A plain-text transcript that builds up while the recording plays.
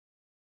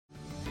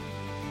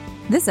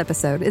This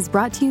episode is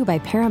brought to you by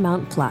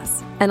Paramount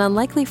Plus. An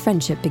unlikely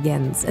friendship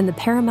begins in the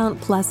Paramount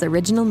Plus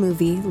original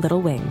movie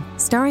Little Wing,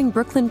 starring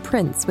Brooklyn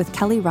Prince with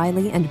Kelly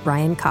Riley and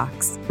Brian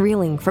Cox.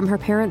 Reeling from her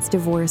parents'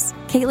 divorce,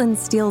 Caitlin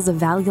steals a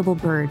valuable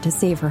bird to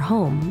save her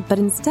home, but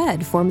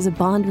instead forms a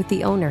bond with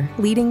the owner,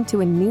 leading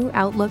to a new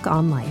outlook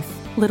on life.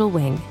 Little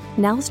Wing,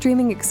 now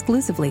streaming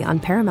exclusively on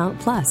Paramount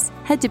Plus.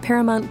 Head to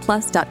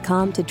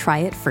ParamountPlus.com to try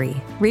it free.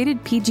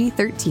 Rated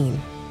PG-13.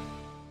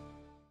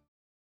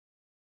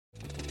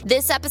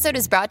 This episode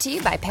is brought to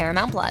you by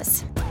Paramount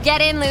Plus.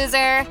 Get in,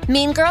 loser!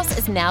 Mean Girls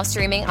is now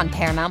streaming on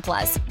Paramount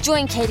Plus.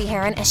 Join Katie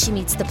Heron as she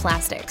meets the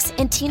plastics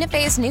in Tina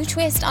Fey's new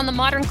twist on the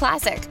modern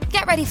classic.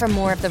 Get ready for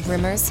more of the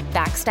rumors,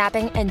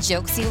 backstabbing, and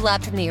jokes you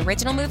loved from the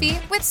original movie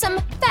with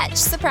some fetch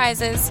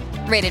surprises.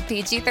 Rated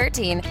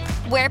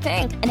PG-13. Wear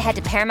pink and head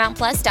to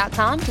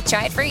ParamountPlus.com to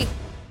try it free.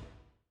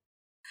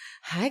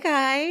 Hi,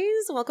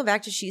 guys. Welcome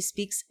back to She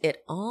Speaks It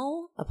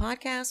All, a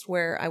podcast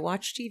where I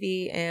watch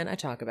TV and I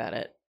talk about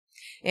it.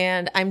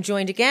 And I'm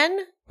joined again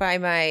by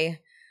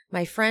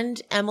my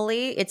friend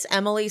Emily. It's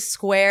Emily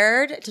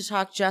Squared to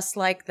talk just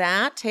like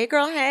that. Hey,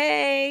 girl.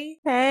 Hey.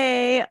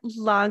 Hey.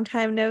 Long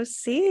time no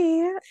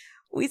see.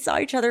 We saw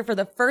each other for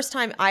the first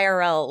time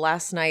IRL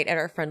last night at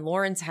our friend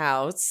Lauren's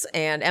house.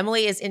 And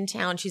Emily is in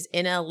town. She's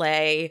in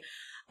LA.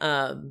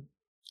 Are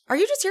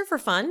you just here for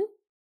fun?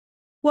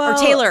 Well,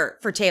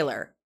 For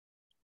Taylor.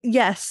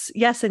 Yes.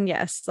 Yes and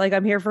yes. Like,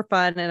 I'm here for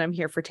fun and I'm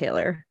here for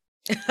Taylor.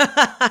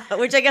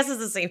 Which I guess is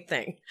the same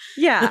thing.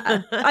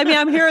 Yeah. I mean,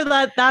 I'm here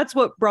that's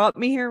what brought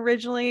me here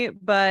originally,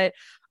 but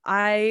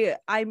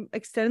I'm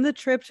extending the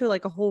trip to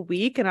like a whole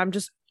week and I'm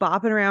just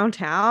bopping around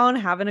town,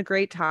 having a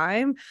great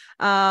time.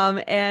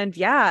 And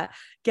yeah,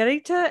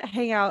 getting to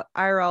hang out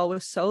IRL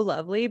was so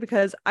lovely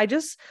because I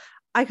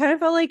kind of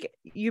felt like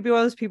you'd be one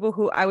of those people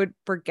who I would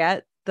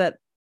forget that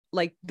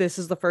like this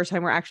is the first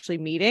time we're actually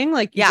meeting.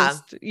 Like,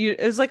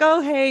 it was like,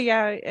 oh hey,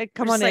 yeah,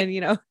 come on like, in,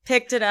 you know.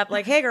 Picked it up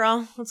like, hey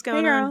girl, what's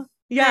going on?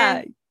 Yeah.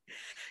 Hey.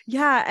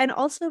 Yeah. And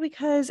also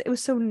because it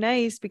was so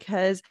nice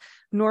because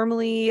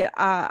normally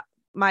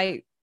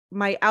my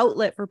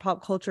outlet for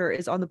pop culture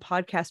is on the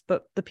podcast,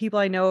 but the people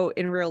I know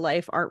in real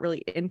life aren't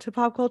really into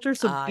pop culture.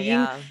 So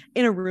being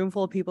in a room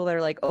full of people that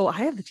are like, oh,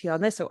 I have the tea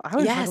on this, so I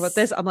want to talk about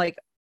this. I'm like,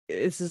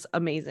 this is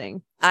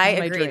amazing. I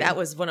agree. That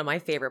was one of my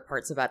favorite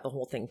parts about the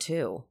whole thing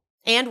too.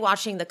 And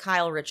watching the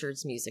Kyle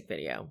Richards music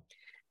video.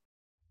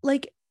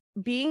 Like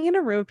being in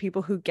a room of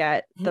people who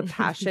get the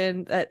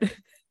passion that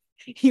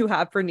you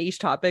have for niche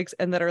topics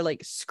and that are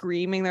like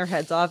screaming their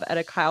heads off at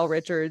a Kyle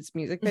Richards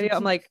music video.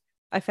 I'm like,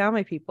 I found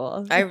my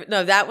people.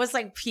 No, that was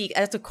like peak.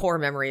 That's a core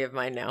memory of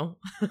mine now.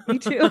 Me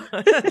too.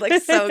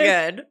 Like so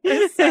good.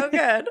 So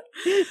good.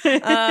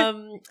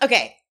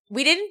 Okay.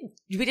 We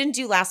didn't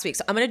do last week.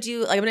 So I'm going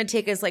to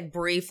take us like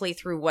briefly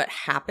through what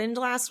happened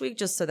last week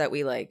just so that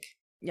we like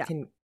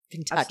can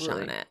touch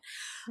on it.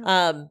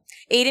 Aiden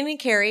and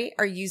Carrie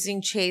are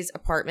using Che's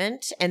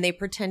apartment and they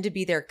pretend to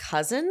be their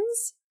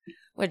cousins,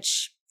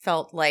 which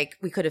felt like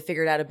we could have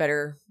figured out a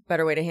better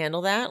way to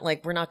handle that.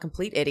 Like, we're not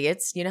complete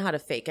idiots. You know how to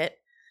fake it.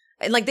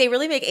 And like, they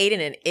really make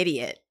Aiden an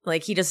idiot.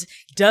 Like, he just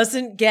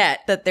doesn't get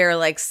that they're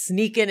like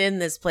sneaking in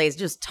this place,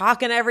 just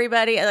talking to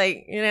everybody.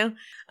 Like, you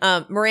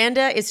know,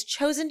 Miranda is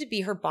chosen to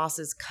be her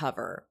boss's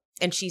cover.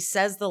 And she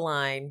says the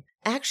line,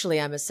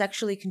 actually, I'm a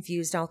sexually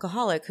confused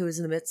alcoholic who is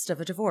in the midst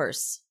of a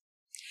divorce.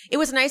 It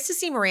was nice to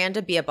see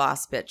Miranda be a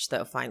boss bitch,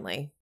 though,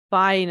 finally.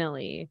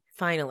 Finally.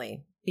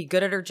 Be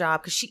good at her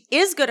job, because she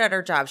is good at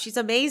her job. She's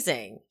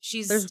amazing.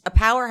 She's a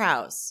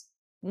powerhouse.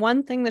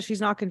 One thing that she's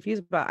not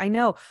confused about, I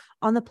know,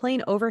 on the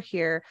plane over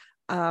here,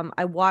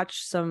 I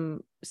watched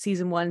some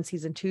season 1,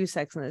 season 2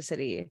 Sex and the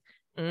City,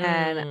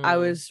 and I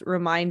was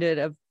reminded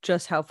of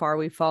just how far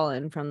we've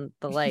fallen from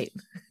the light.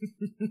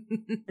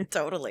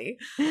 Totally.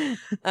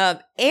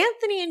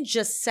 Anthony and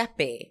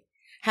Giuseppe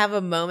have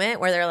a moment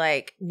where they're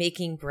like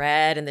making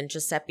bread and then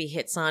Giuseppe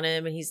hits on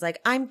him and he's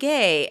like, I'm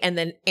gay. And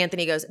then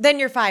Anthony goes, then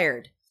you're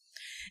fired.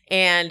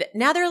 And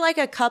now they're like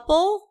a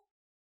couple,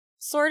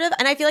 sort of.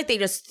 And I feel like they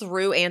just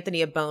threw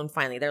Anthony a bone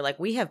finally. They're like,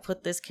 we have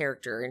put this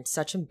character in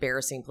such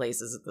embarrassing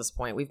places at this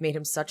point. We've made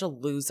him such a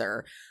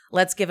loser.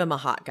 Let's give him a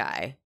hot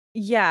guy.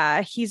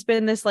 Yeah, he's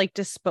been this like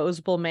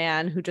disposable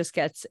man who just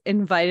gets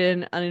invited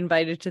and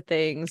uninvited to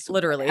things.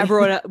 Literally.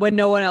 Everyone when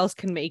no one else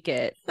can make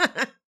it.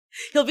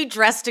 He'll be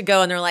dressed to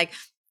go and they're like,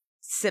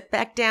 sit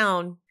back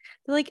down.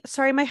 They're like,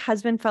 sorry, my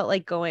husband felt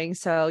like going,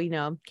 so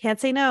can't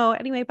say no.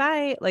 Anyway,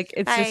 bye. Like,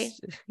 it's bye.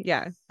 Just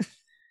yeah.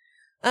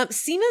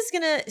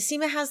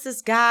 Seema has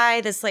this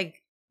guy, this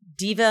like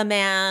diva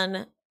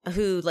man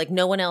who like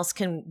no one else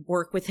can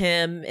work with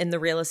him in the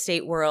real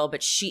estate world,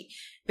 but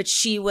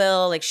she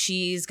will, like,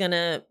 she's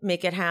gonna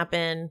make it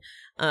happen.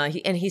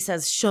 He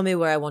says, show me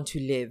where I want to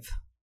live.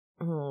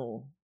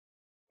 Oh,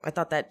 I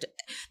thought that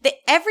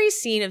every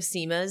scene of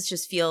Seema's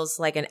just feels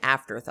like an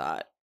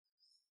afterthought.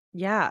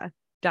 Yeah.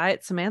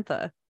 Diet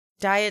Samantha.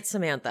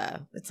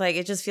 It's like,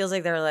 it just feels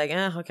like they're like,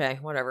 okay,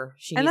 whatever.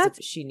 She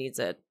needs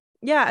it.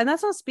 Yeah. And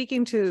that's not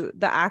speaking to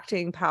the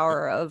acting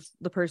power of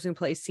the person who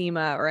plays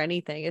Seema or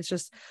anything. It's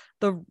just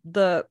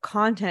the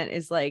content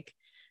is like,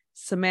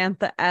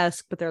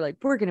 Samantha-esque, but they're like,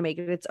 we're going to make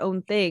it its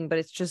own thing. But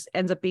it's just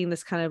ends up being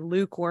this kind of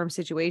lukewarm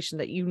situation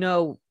that, you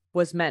know,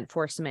 was meant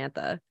for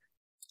Samantha.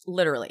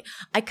 Literally.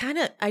 I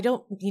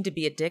don't need to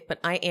be a dick, but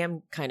I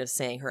am kind of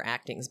saying her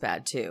acting's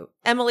bad too.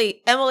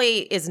 Emily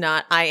is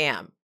not. I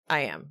am.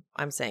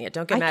 I'm saying it.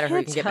 Don't get mad at her.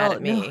 You can get mad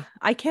at me. No,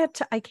 I can't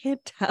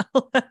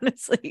tell,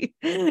 honestly,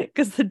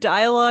 because the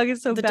dialogue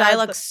is so bad. The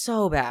dialogue's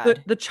so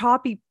bad. The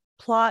choppy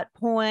plot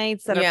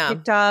points that are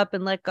picked up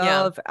and let go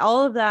of,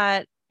 all of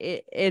that.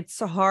 It's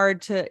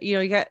hard to, you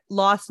know, you get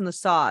lost in the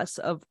sauce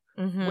of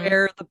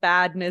where the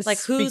badness, like,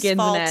 whose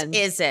fault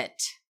is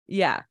it?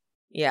 Yeah.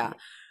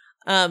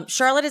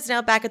 Charlotte is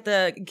now back at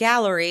the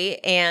gallery,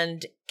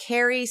 and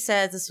Carrie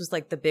says, this was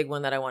like the big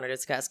one that I want to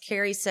discuss.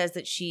 Carrie says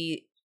that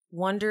she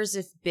wonders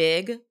if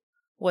Big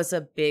was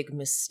a big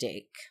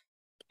mistake.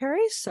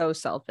 Carrie's so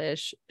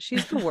selfish.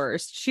 She's the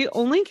worst. She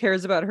only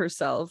cares about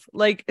herself.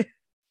 Like,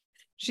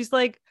 she's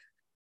like,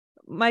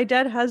 my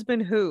dead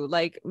husband who?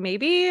 Like,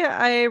 maybe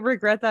I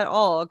regret that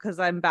all because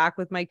I'm back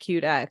with my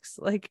cute ex.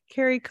 Like,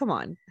 Carrie, come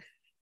on.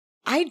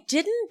 I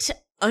didn't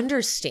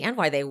understand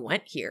why they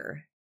went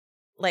here.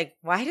 Like,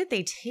 why did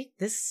they take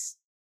this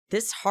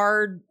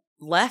hard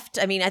left?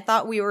 I mean, I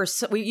thought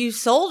you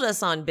sold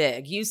us on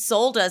Big. You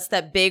sold us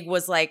that Big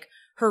was like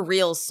her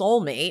real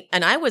soulmate,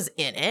 and I was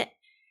in it.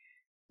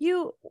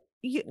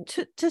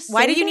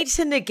 Why do you need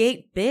to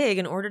negate Big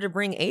in order to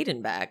bring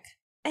Aiden back?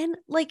 And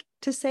like,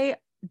 to say,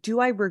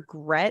 do I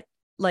regret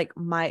like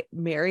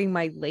marrying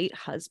my late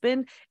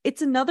husband?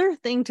 It's another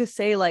thing to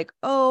say like,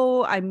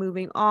 oh, I'm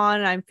moving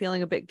on, I'm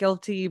feeling a bit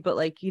guilty, but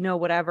like, you know,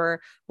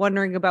 whatever,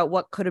 wondering about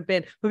what could have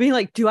been, but being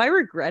like, do I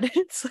regret it?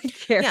 It's like,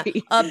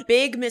 Carrie, a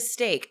big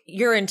mistake.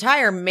 Your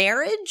entire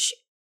marriage?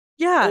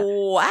 Yeah.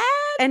 What?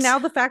 And now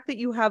the fact that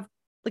you have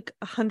like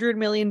 $100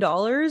 million,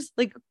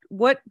 like,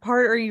 what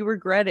part are you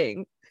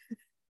regretting?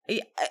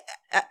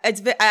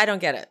 I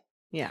don't get it.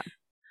 Yeah.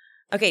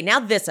 Okay, now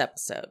this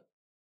episode.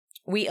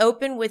 We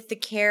open with the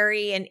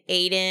Carrie and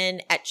Aiden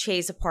at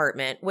Che's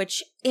apartment,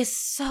 which is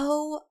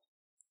so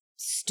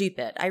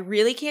stupid. I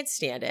really can't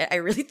stand it. I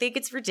really think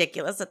it's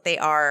ridiculous that they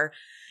are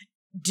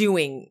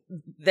doing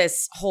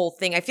this whole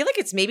thing. I feel like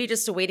it's maybe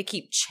just a way to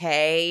keep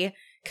Che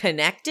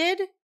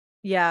connected.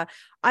 Yeah.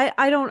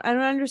 I don't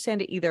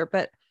understand it either,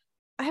 but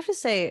I have to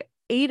say,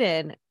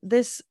 Aiden,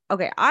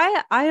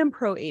 I am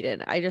pro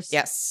Aiden.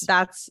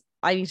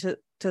 I need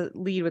to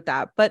lead with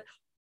that. But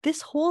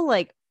this whole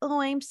like, oh,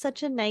 I'm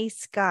such a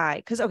nice guy.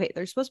 Because, okay,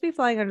 they're supposed to be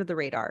flying under the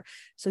radar.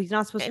 So he's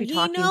not supposed to be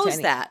talking to anyone. He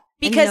knows that.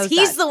 Because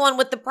he's the one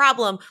with the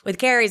problem with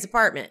Carrie's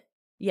apartment.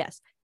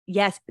 Yes.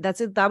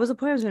 That's it. That was the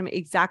point I was going to make.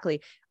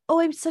 Exactly. Oh,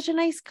 I'm such a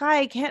nice guy.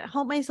 I can't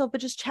help myself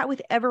but just chat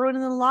with everyone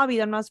in the lobby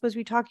that I'm not supposed to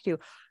be talking to.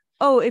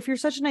 Oh, if you're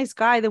such a nice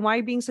guy, then why are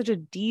you being such a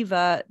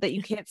diva that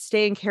you can't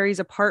stay in Carrie's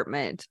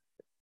apartment?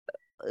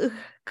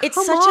 That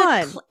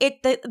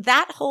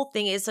whole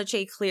thing is such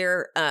a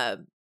clear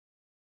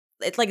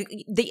it's like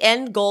the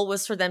end goal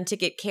was for them to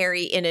get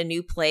Carrie in a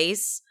new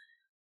place.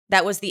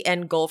 That was the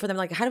end goal for them.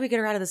 Like, how do we get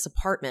her out of this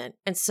apartment?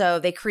 And so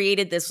they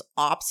created this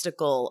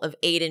obstacle of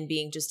Aiden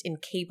being just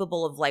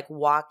incapable of like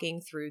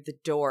walking through the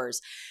doors.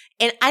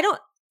 And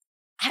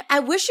I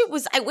wish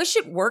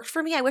it worked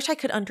for me. I wish I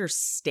could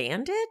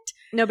understand it.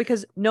 No,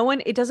 because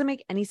it doesn't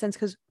make any sense,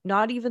 because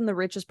not even the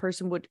richest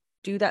person would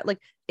do that. Like,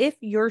 if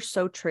you're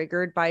so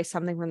triggered by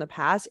something from the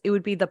past, it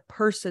would be the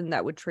person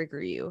that would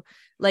trigger you.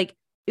 Like,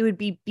 it would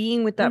be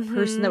being with that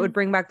person that would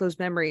bring back those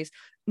memories.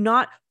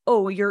 Not,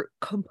 oh, you're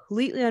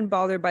completely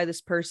unbothered by this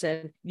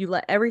person. You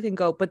let everything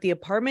go. But the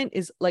apartment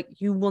is like,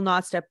 you will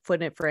not step foot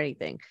in it for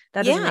anything.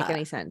 That doesn't make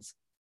any sense.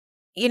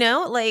 You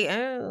know, like,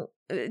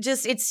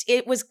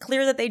 it was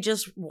clear that they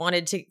just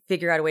wanted to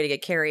figure out a way to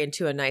get Carrie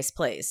into a nice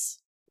place.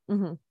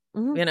 You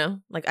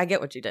know, like, I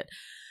get what you did.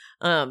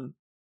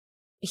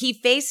 He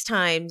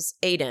FaceTimes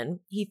Aiden.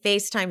 He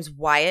FaceTimes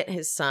Wyatt,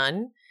 his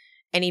son,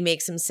 and he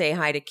makes him say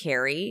hi to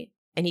Carrie.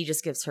 And he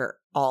just gives her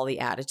all the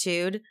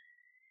attitude.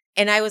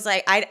 And I was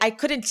like, I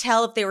couldn't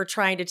tell if they were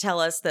trying to tell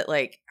us that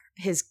like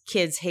his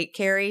kids hate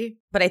Carrie,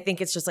 but I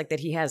think it's just like that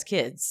he has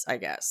kids, I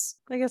guess.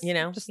 You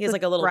know, he has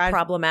like a little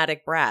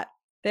problematic brat.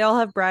 They all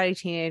have bratty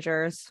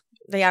teenagers.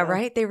 Yeah,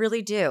 right? They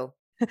really do.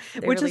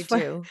 Which is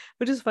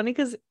funny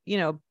because, you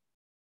know,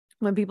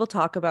 when people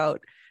talk about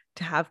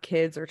to have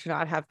kids or to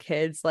not have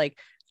kids, like,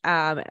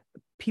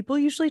 people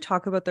usually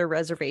talk about their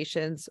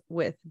reservations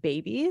with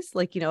babies,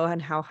 like, you know,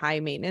 and how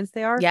high maintenance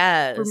they are.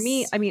 Yes. For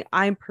me, I mean,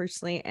 I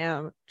personally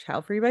am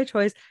child-free by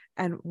choice.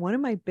 And one of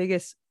my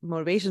biggest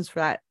motivations for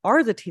that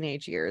are the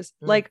teenage years.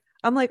 Like,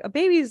 I'm like,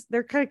 babies,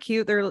 they're kind of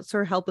cute. They're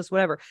sort of helpless,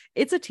 whatever.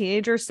 It's a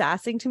teenager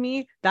sassing to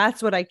me.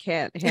 That's what I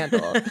can't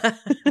handle.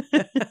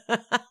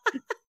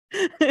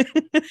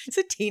 It's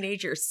a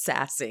teenager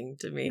sassing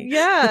to me.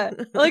 Yeah.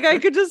 Like, I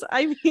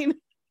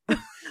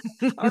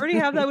already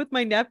have that with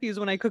my nephews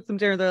when I cook them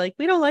dinner. They're like,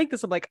 we don't like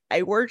this. I'm like,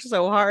 I worked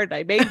so hard.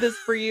 I made this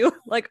for you.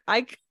 Like,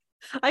 I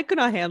could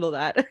not handle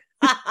that.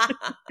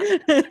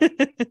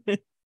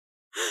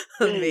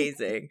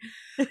 Amazing.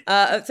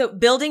 So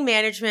building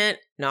management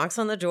knocks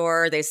on the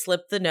door. They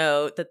slip the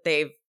note that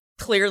they've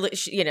clearly,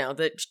 you know,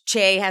 that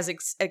Che has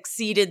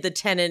exceeded the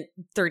tenant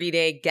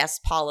 30-day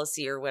guest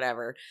policy or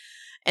whatever.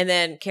 And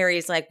then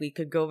Carrie's like, we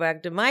could go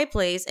back to my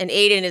place. And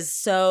Aiden is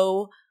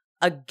so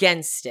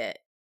against it.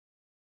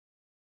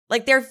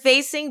 Like, they're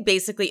facing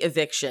basically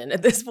eviction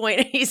at this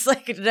point. And he's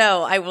like,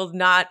 no, I will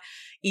not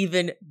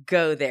even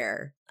go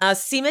there.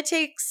 Seema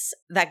takes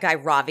that guy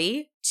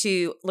Ravi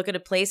to look at a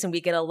place, and we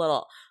get a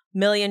little $1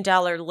 million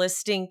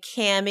listing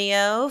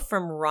cameo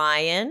from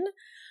Ryan.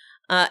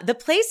 The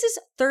place is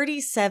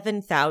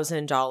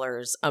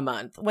 $37,000 a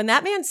month. When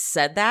that man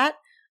said that,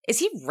 is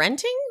he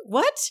renting?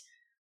 What?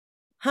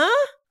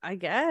 Huh? I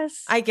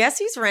guess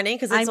he's renting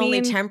because it's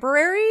only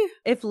temporary.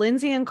 If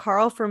Lindsay and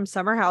Carl from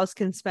Summer House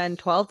can spend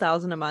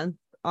 $12,000 a month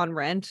on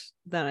rent,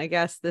 then I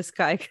guess this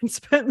guy can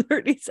spend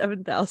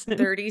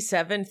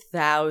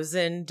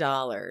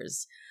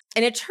 $37,000.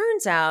 And it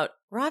turns out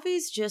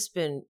Ravi's just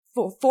been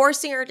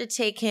forcing her to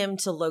take him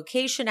to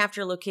location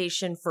after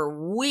location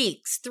for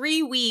weeks,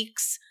 3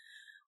 weeks,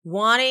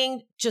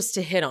 wanting just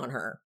to hit on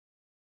her.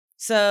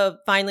 So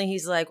finally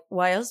he's like,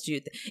 why else do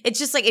you it's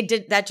just like, it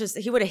did that just,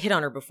 he would have hit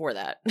on her before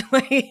that.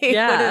 He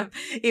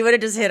would have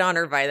just hit on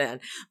her by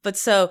then. But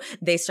so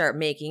they start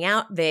making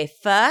out, they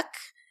fuck,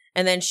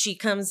 and then she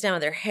comes down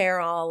with her hair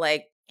all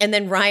like, and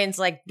then Ryan's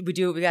like, we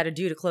do what we got to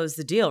do to close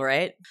the deal,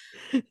 right?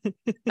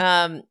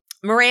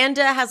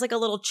 Miranda has like a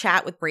little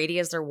chat with Brady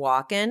as they're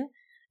walking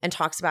and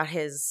talks about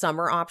his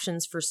summer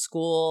options for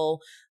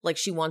school. Like,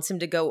 she wants him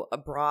to go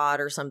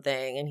abroad or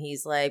something. And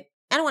he's like,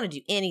 I don't want to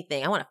do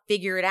anything. I want to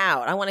figure it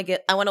out. I want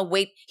to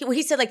wait.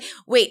 He said like,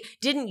 wait,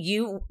 didn't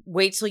you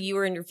wait till you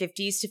were in your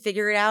 50s to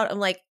figure it out? I'm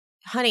like,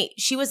 honey,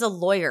 she was a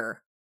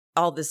lawyer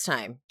all this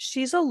time.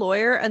 She's a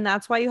lawyer, and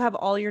that's why you have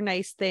all your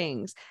nice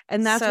things.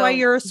 And that's why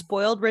you're a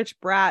spoiled rich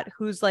brat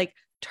who's like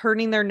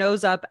turning their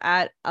nose up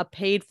at a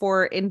paid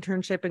for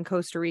internship in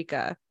Costa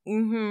Rica.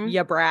 Mm-hmm.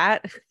 Ya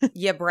brat.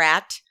 Ya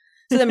brat.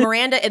 So then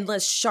Miranda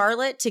enlists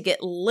Charlotte to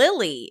get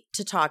Lily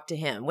to talk to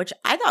him, which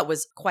I thought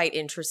was quite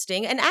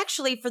interesting. And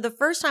actually, for the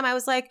first time, I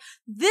was like,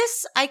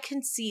 this I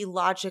can see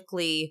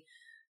logically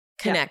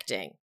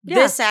connecting. Yeah.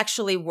 This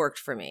actually worked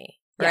for me,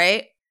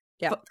 right?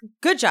 Yeah.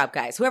 Good job,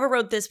 guys. Whoever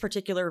wrote this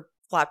particular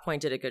plot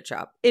point did a good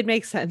job. It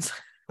makes sense.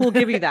 We'll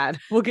give you that.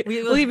 We'll give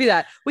you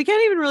that. We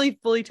can't even really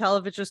fully tell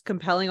if it's just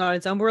compelling on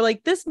its own. We're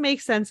like, this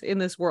makes sense in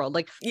this world.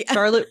 Like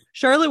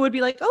Charlotte would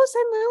be like, oh,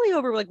 send Lily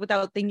over, like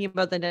without thinking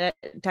about the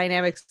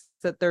dynamics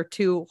that they're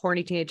two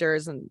horny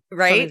teenagers and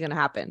something's gonna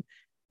happen.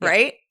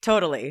 Right?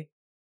 Totally.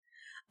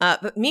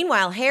 But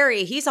meanwhile,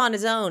 Harry, he's on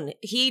his own.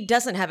 He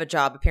doesn't have a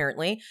job,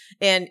 apparently.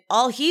 And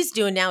all he's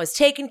doing now is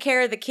taking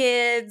care of the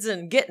kids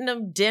and getting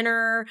them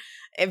dinner.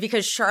 And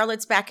because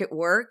Charlotte's back at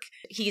work,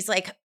 he's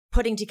like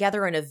putting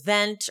together an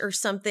event or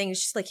something.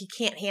 It's just like he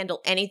can't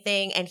handle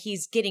anything. And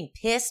he's getting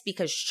pissed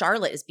because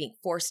Charlotte is being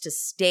forced to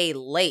stay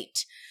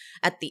late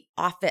at the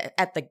office,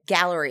 at the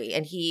gallery.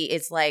 And he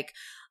is like,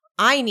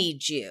 I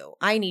need you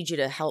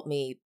to help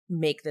me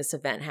make this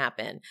event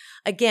happen.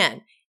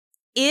 Again,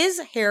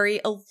 is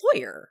Harry a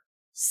lawyer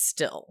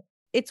still?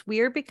 It's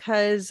weird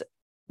because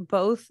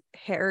both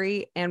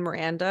Harry and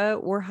Miranda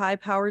were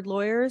high-powered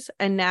lawyers,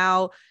 and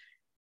now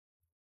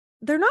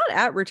they're not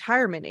at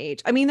retirement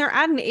age. I mean, they're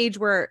at an age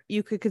where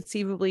you could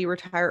conceivably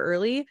retire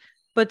early,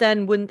 but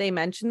then wouldn't they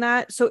mention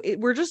that? So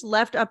we're just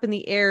left up in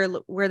the air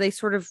where they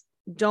sort of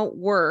don't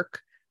work,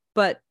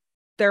 but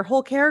their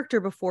whole character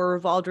before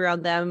revolved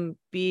around them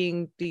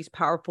being these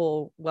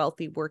powerful,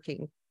 wealthy,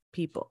 working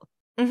people.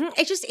 Mm-hmm.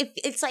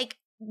 It's like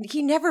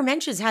he never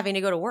mentions having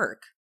to go to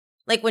work.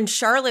 Like when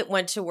Charlotte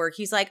went to work,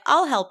 he's like,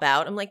 I'll help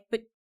out. I'm like,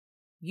 but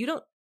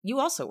you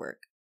also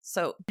work.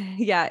 So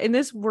yeah, in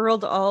this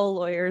world, all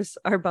lawyers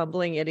are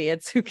bumbling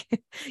idiots who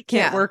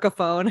can't work a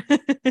phone.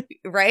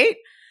 Right?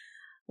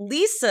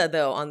 Lisa,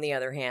 though, on the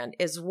other hand,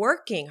 is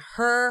working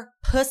her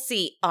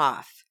pussy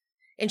off.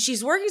 And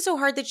she's working so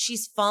hard that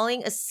she's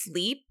falling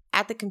asleep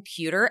at the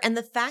computer. And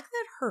the fact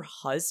that her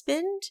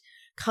husband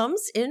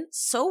comes in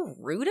so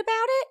rude about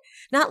it,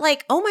 not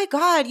like, oh my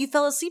God, you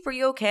fell asleep, are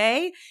you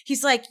okay?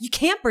 He's like, you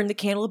can't burn the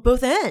candle at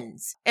both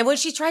ends. And when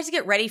she tries to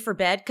get ready for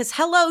bed, because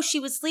hello, she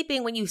was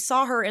sleeping when you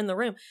saw her in the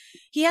room,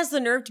 he has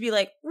the nerve to be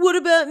like, what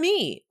about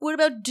me? What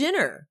about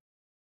dinner?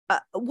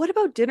 What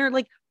about dinner?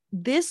 Like,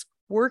 this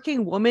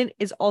working woman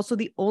is also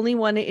the only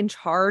one in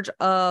charge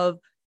of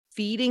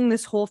feeding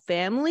this whole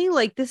family.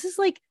 Like, this is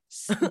like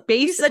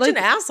He's such an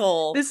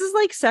asshole. This is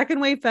like second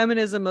wave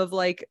feminism of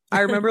like, I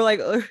remember like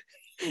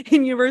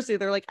in university,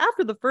 they're like,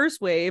 after the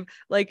first wave,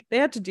 like they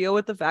had to deal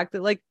with the fact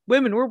that like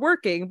women were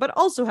working, but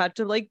also had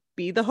to like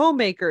be the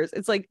homemakers.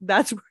 It's like,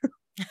 that's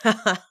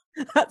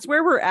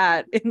where we're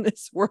at in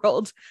this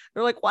world.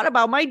 They're like, what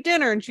about my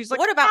dinner? And she's like,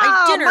 what about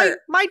my dinner?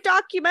 My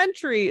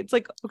documentary. It's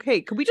like,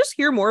 okay, could we just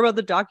hear more about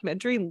the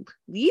documentary and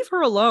leave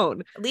her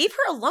alone? Leave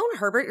her alone,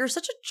 Herbert. You're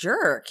such a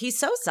jerk. He's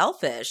so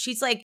selfish.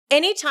 He's like,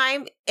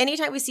 anytime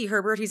we see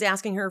Herbert, he's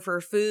asking her for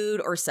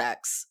food or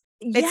sex.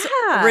 It's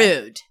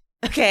rude.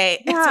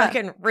 Okay, it's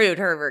fucking rude,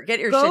 Herbert. Get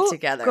your shit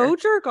together. Go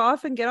jerk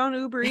off and get on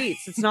Uber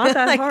Eats. It's not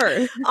that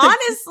hard.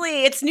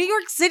 Honestly, it's New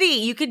York City.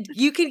 You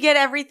could get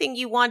everything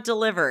you want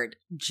delivered.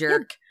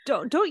 Jerk.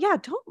 Yeah,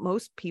 don't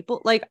most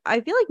people, like,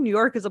 I feel like New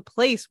York is a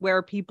place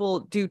where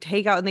people do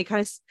takeout, and they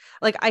kind of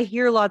like, I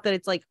hear a lot that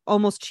it's like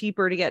almost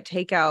cheaper to get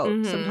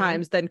takeout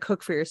sometimes than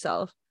cook for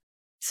yourself.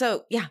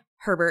 So yeah,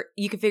 Herbert,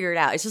 you can figure it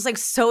out. It's just like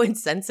so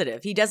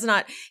insensitive.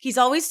 He's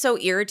always so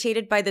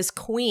irritated by this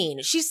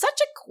queen. She's such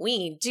a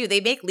queen too.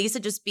 They make Lisa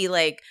just be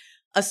like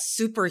a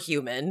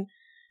superhuman.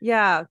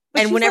 Yeah.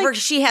 And whenever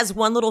she has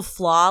one little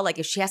flaw, like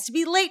if she has to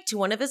be late to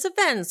one of his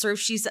events, or if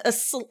she's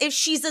asleep,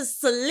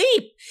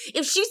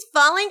 if she's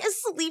falling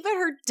asleep at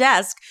her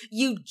desk,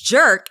 you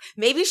jerk,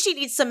 maybe she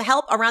needs some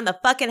help around the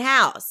fucking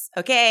house.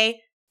 Okay.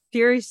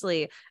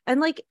 Seriously.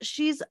 And like,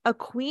 she's a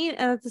queen,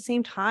 and at the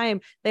same time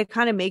they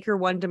kind of make her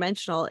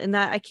one-dimensional in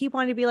that I keep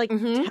wanting to be like,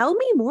 tell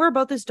me more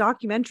about this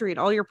documentary and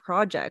all your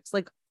projects.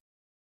 Like,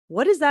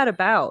 what is that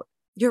about?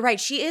 You're right.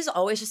 She is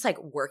always just like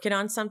working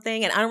on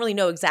something, and I don't really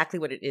know exactly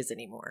what it is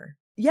anymore.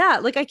 Yeah,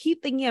 like I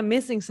keep thinking I'm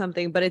missing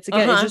something, but it's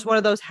it's just one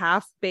of those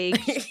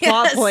half-baked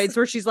plot points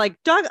where she's like,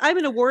 Doug, I'm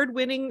an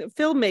award-winning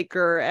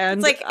filmmaker. And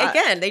it's like,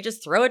 again, they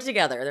just throw it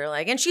together. They're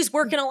like, and she's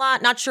working a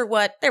lot, not sure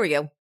what. There we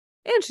go.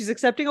 And she's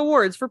accepting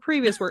awards for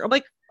previous work. I'm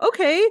like,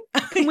 okay,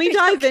 can we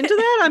dive into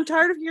that? I'm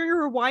tired of hearing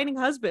her whining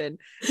husband.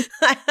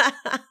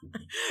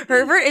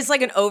 Herbert is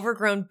like an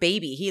overgrown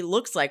baby. He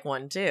looks like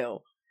one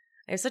too.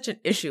 I have such an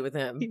issue with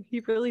him.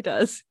 He really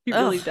does. He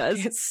really does.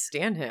 I can't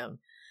stand him.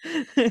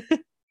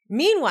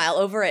 Meanwhile,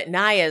 over at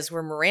Naya's,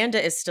 where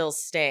Miranda is still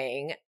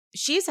staying,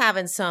 she's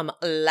having some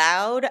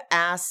loud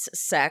ass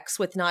sex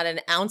with not an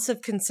ounce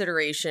of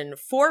consideration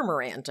for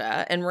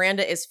Miranda, and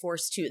Miranda is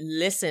forced to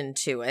listen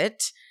to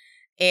it.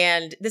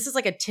 And this is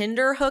like a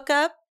Tinder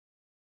hookup.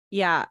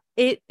 Yeah,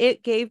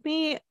 it gave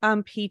me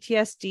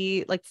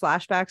PTSD, like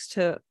flashbacks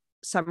to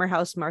Summer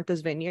House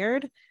Martha's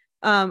Vineyard.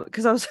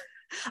 Because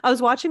I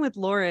was watching with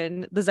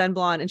Lauren, the Zen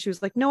Blonde, and she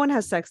was like, no one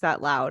has sex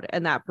that loud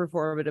and that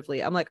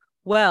performatively. I'm like,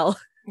 well,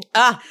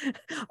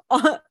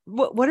 what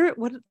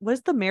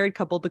is the married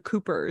couple, the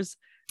Coopers?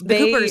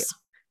 Coopers.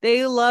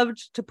 They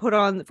loved to put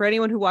on, for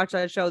anyone who watched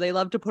that show, they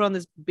loved to put on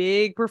this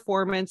big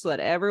performance so that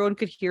everyone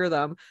could hear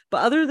them.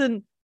 But other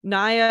than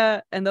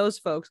Naya and those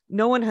folks,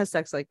 no one has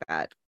sex like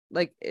that.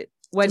 Like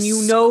when just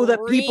you know that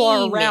people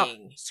are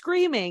around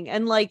screaming,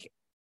 and like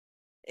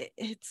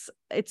it's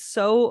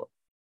so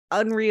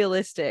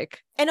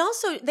unrealistic. And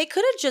also, they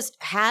could have just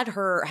had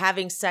her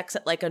having sex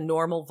at like a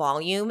normal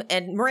volume,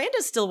 and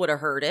Miranda still would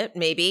have heard it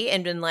maybe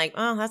and been like,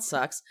 oh, that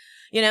sucks,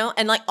 you know.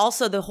 And like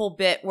also the whole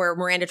bit where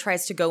Miranda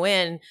tries to go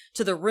in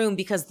to the room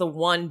because the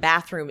one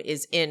bathroom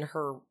is in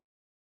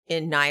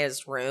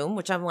Naya's room,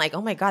 which I'm like,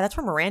 oh my God, that's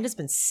where Miranda's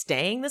been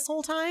staying this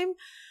whole time.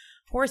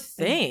 Poor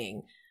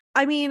thing.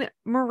 I mean,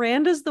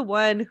 Miranda's the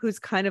one who's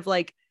kind of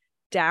like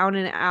down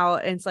and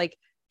out, and it's like,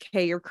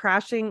 okay, you're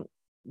crashing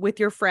with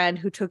your friend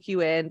who took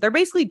you in. They're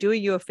basically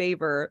doing you a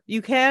favor.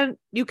 You can't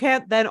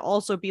then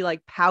also be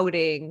like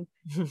pouting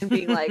and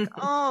being like,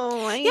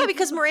 oh, yeah,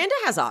 because Miranda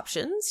has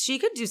options. She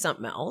could do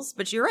something else,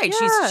 but you're right.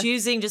 Yeah. She's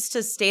choosing just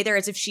to stay there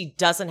as if she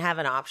doesn't have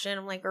an option.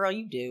 I'm like, girl,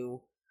 you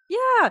do.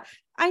 Yeah,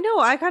 I know.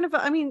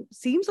 I mean,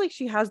 seems like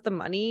she has the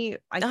money,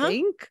 I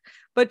think,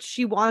 but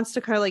she wants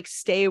to kind of like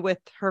stay with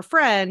her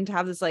friend,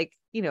 have this like,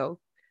 you know,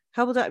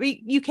 help. I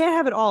mean, you can't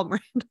have it all,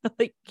 Miranda.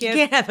 Like, you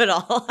can't have it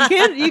all.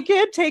 you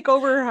can't take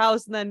over her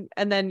house and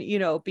then you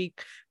know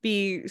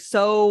be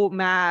so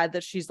mad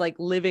that she's like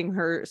living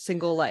her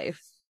single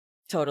life.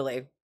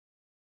 Totally.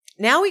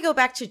 Now we go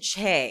back to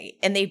Che,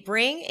 and they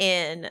bring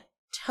in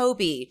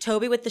Toby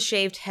with the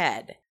shaved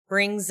head,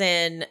 brings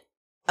in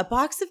a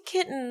box of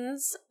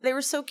kittens. They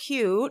were so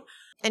cute.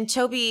 And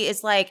Toby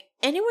is like,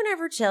 anyone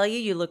ever tell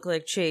you look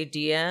like Che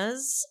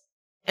Diaz?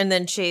 And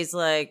then Che's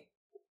like,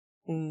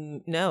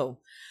 no.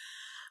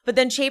 But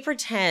then Che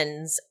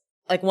pretends,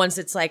 like once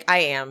it's like, I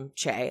am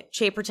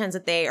Che pretends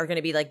that they are going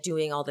to be like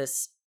doing all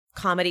this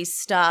comedy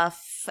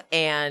stuff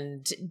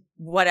and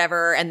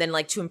whatever. And then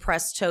like to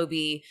impress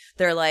Toby,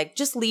 they're like,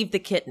 just leave the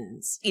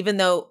kittens. Even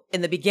though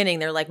in the beginning,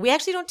 they're like, we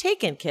actually don't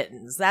take in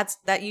kittens.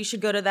 That you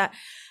should go to that.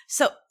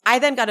 So I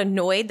then got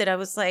annoyed that I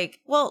was like,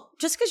 well,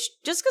 just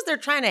because they're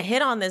trying to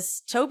hit on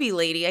this Toby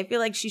lady, I feel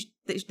like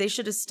they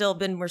should have still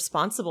been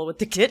responsible with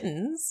the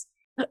kittens.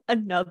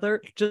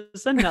 Another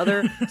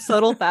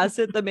subtle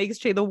facet that makes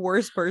Che the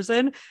worst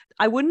person.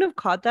 I wouldn't have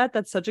caught that.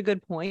 That's such a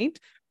good point.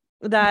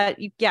 That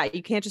you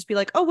can't just be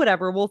like, oh,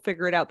 whatever, we'll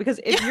figure it out. Because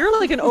if you're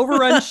like an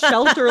overrun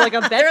shelter, like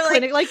a vet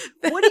clinic, like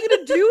what are you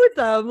gonna do with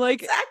them?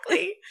 Like,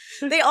 exactly.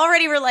 They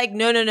already were like,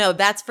 no,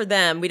 that's for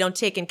them. We don't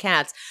take in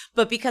cats.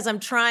 But because I'm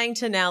trying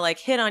to now like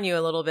hit on you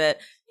a little bit,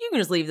 you can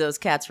just leave those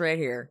cats right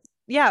here.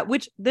 Yeah,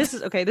 which this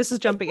is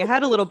jumping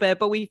ahead a little bit,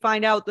 but we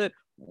find out that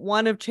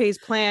one of Che's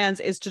plans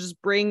is to just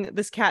bring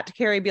this cat to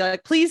Carrie and be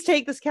like, please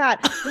take this cat.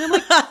 And I'm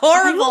like,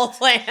 horrible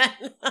plan.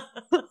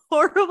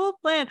 Horrible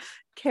plan.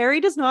 Carrie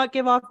does not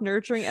give off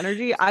nurturing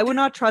energy. I would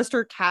not trust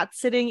her cat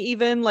sitting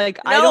even. Like,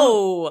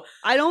 no.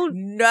 I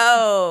don't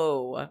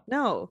know.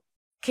 No.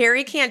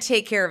 Carrie can't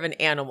take care of an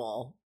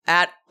animal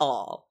at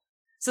all.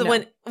 So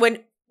No. when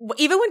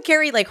even when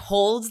Carrie like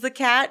holds the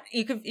cat,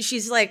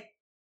 she's like,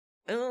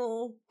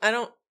 oh, I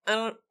don't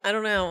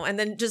know. And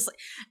then just,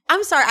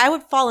 I'm sorry, I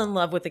would fall in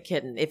love with a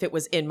kitten if it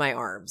was in my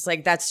arms.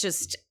 Like that's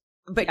just,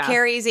 but Yeah.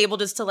 Carrie's able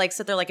just to like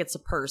sit there like it's a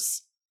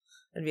purse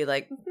and be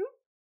like,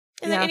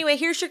 and then Yeah. anyway,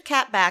 here's your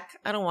cat back.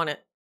 I don't want it.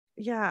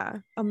 Yeah.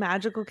 A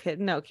magical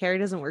kitten. No, Carrie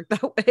doesn't work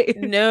that way.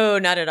 No,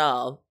 not at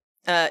all.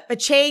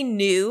 Che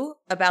knew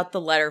about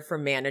the letter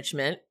from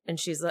management, and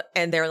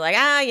they're like,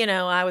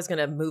 I was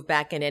gonna move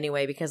back in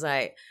anyway because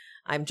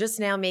I'm just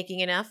now making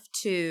enough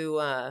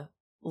to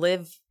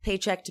live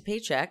paycheck to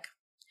paycheck.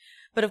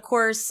 But of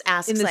course,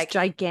 asks In this like,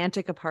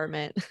 gigantic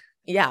apartment.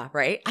 yeah,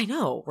 right. I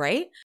know,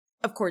 right?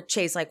 Of course,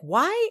 Che's like,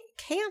 why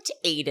can't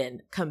Aiden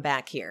come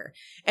back here?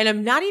 And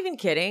I'm not even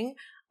kidding.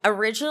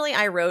 Originally,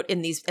 I wrote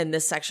in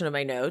this section of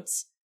my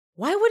notes,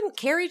 why wouldn't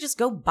Carrie just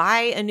go buy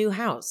a new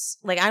house?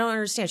 Like, I don't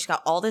understand. She's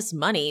got all this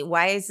money.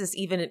 Why is this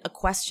even a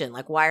question?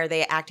 Like, why are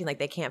they acting like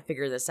they can't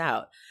figure this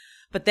out?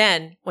 But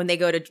then when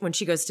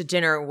she goes to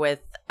dinner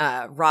with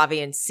Ravi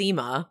and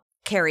Seema,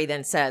 Carrie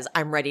then says,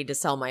 I'm ready to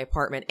sell my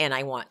apartment and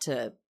I want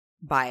to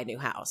buy a new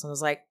house. And I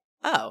was like,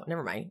 oh,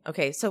 never mind.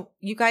 Okay, so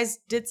you guys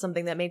did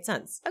something that made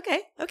sense.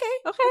 Okay.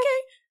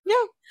 Yeah.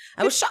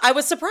 I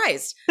was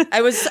surprised.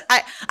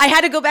 I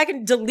had to go back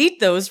and delete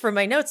those from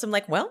my notes. I'm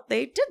like, well,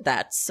 they did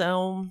that.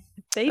 So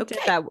They okay.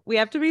 did that. We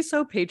have to be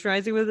so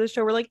patronizing with this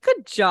show. We're like,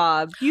 good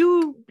job.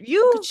 You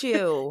Look at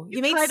you.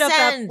 You made tied sense. up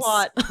that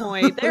plot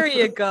point. There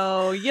you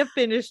go. You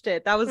finished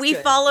it. That was We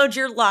good. followed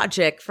your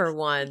logic for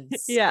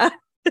once. Yeah.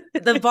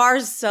 The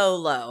bar's so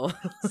low.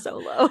 So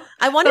low.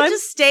 I want it But to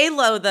stay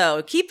low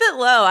though. Keep it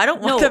low. I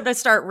don't want No. them to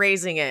start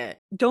raising it.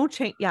 Don't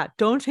change. Yeah.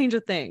 Don't change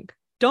a thing.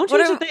 Don't What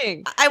change are- a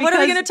thing. What are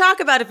we going to talk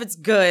about if it's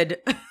good?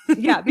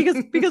 Yeah, because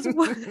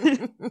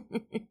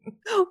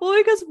well,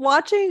 because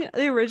watching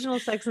the original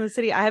Sex and the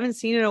City, I haven't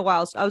seen it in a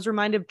while, so I was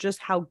reminded of just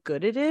how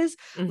good it is.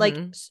 Like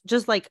Mhm.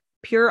 just like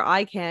pure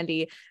eye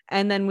candy.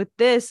 And then with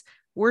this,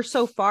 we're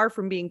so far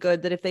from being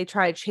good that if they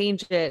try to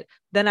change it,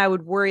 then I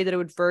would worry that it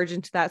would verge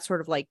into that sort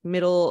of like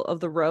middle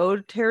of the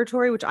road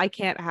territory, which I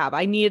can't have.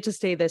 I need it to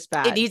stay this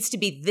bad. It needs to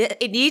be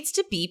it needs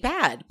to be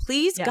bad.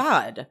 Please, Yes.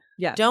 God.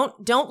 Yeah.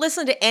 Don't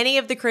listen to any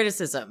of the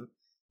criticism.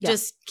 Yeah.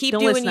 Just keep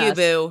Don't doing listen to you, us.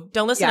 boo.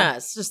 Don't listen Yeah. to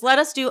us. Just let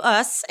us do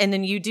us, and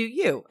then you do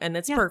you, and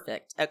it's Yeah.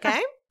 perfect.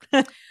 Okay.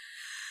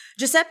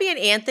 Giuseppe and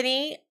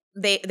Anthony,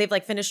 they've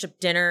like finished up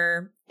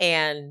dinner,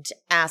 and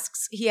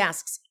he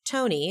asks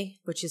Tony,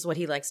 which is what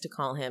he likes to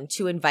call him,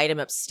 to invite him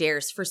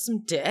upstairs for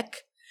some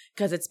dick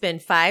because it's been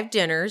 5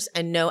 dinners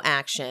and no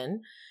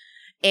action.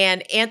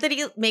 And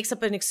Anthony makes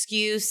up an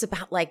excuse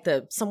about like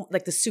the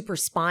super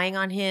spying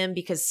on him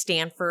because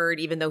Stanford,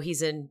 even though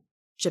he's in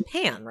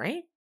Japan,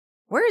 right?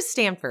 Where is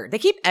Stanford? They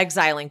keep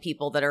exiling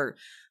people that are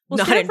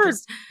not Stanford.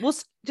 interested. Well,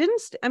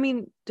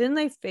 didn't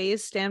they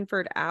phase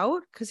Stanford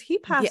out because he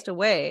passed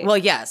away? Well,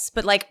 yes,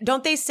 but like,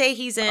 don't they say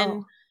he's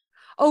in?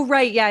 Oh,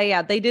 right.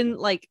 Yeah. They didn't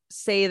like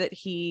say that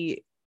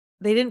they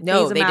didn't.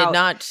 No, phase him they did out.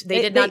 not.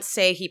 They did not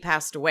say he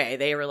passed away.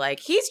 They were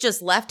like, he's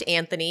just left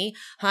Anthony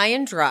high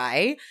and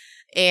dry.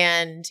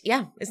 And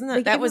yeah, isn't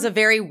They that give was him- a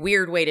very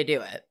weird way to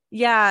do it.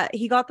 Yeah,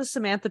 he got the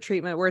Samantha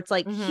treatment where it's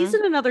like Mhm. he's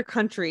in another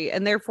country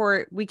and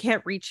therefore we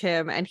can't reach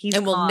him and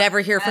And we'll gone. never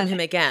hear from And him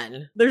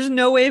again. There's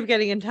no way of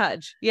getting in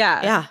touch.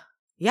 Yeah.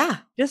 Yeah.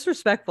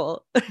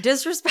 Disrespectful.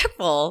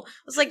 Disrespectful. I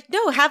was like,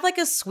 no, have like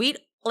a sweet,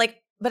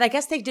 like, but I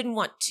guess they didn't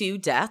want 2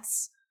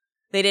 deaths.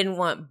 They didn't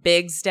want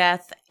Big's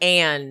death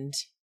and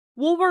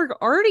Well, we're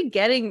already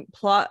getting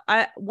plot.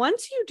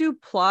 Once you do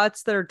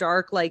plots that are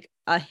dark, like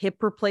a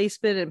hip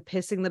replacement and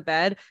pissing the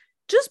bed,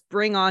 just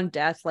bring on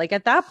death. Like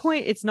at that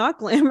point, it's not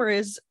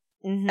glamorous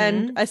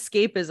and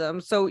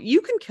escapism. So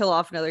you can kill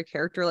off another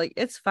character. Like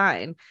it's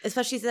fine.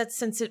 especially that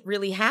since it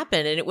really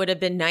happened, and it would have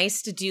been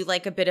nice to do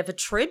like a bit of a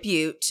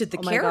tribute to the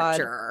Oh my God.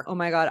 character. Oh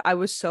my God. I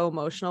was so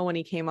emotional when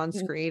he came on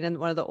screen in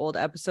one of the old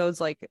episodes.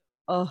 Like,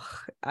 oh,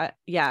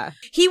 yeah.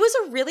 He was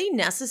a really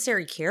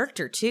necessary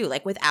character too.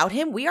 Like without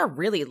him, we are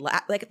really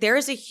like there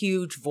is a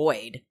huge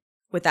void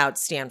without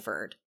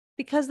Stanford.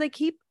 Because they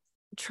keep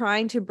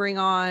trying to bring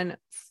on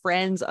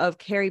friends of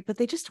Carrie, but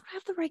they just don't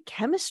have the right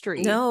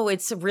chemistry. No,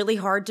 it's really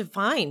hard to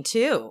find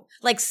too.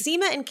 Like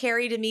Seema and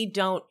Carrie to me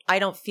I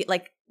don't feel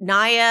like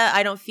Naya,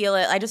 I don't feel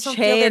it. I just don't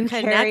Che feel they're and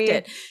Carrie.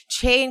 connected.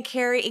 Che and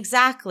Carrie,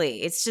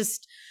 exactly. It's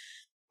just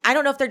I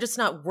don't know if they're just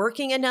not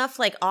working enough,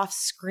 like off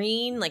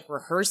screen, like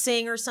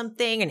rehearsing or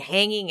something and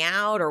hanging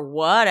out or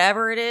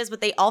whatever it is,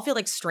 but they all feel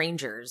like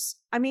strangers.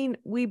 I mean,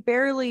 we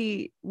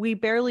barely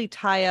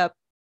tie up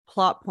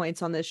plot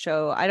points on this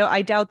show.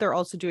 I doubt they're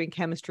also doing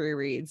chemistry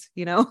reads,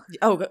 you know?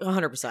 Oh,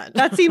 100%.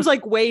 That seems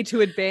like way too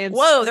advanced.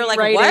 Whoa, they're like,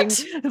 writing.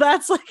 what?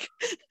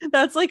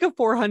 That's like a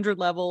 400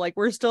 level. Like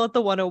we're still at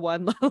the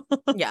 101 level.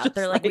 Yeah, Just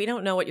they're like, we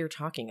don't know what you're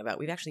talking about.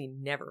 We've actually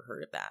never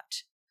heard of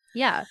that.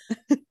 Yeah.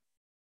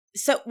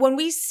 So when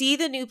we see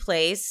the new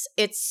place,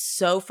 it's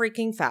so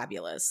freaking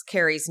fabulous.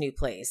 Carrie's new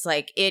place.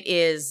 Like it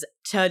is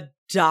to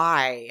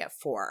die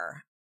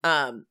for.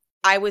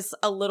 I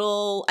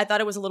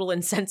thought it was a little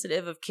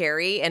insensitive of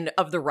Carrie and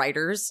of the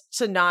writers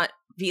to not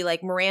be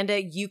like,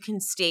 Miranda, you can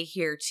stay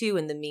here too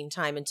in the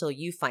meantime until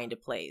you find a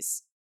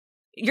place.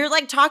 You're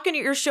like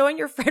you're showing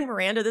your friend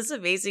Miranda this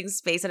amazing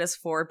space that has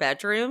 4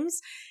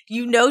 bedrooms.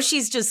 You know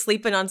she's just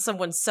sleeping on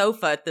someone's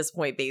sofa at this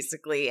point,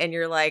 basically. And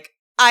you're like,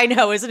 I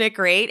know, isn't it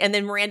great? And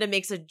then Miranda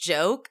makes a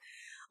joke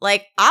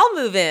like, I'll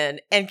move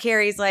in. And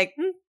Carrie's like,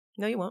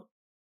 no, you won't.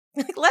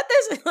 Let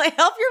this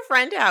help your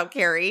friend out,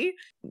 Carrie.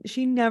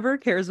 She never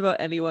cares about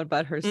anyone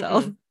but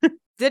herself.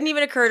 Didn't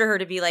even occur to her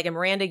to be like, and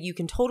Miranda, you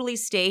can totally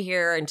stay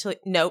here until,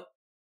 nope.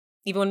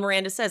 Even when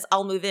Miranda says,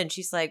 I'll move in,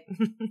 she's like,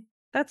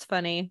 that's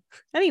funny.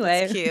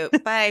 Anyway. That's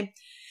cute. Bye.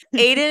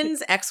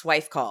 Aiden's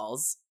ex-wife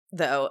calls,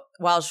 though,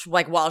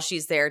 while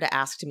she's there to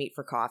ask to meet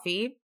for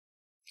coffee.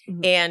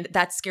 Mm-hmm. And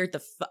that scared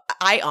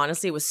I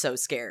honestly was so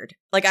scared.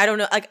 Like, I don't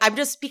know. Like, I'm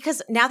just,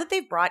 because now that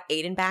they've brought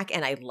Aiden back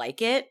and I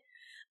like it,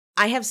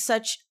 I have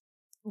such,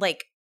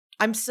 like,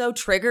 I'm so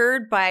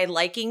triggered by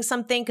liking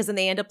something because then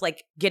they end up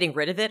like getting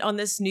rid of it on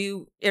this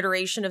new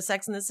iteration of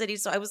Sex and the City.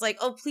 So I was like,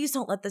 oh, please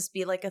don't let this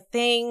be like a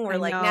thing where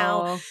like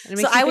now.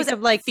 So I was of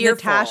like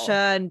fearful. Natasha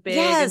and Big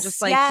and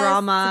just like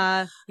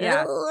drama.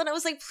 Yeah. And I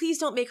was like, please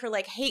don't make her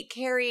like hate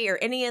Carrie or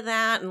any of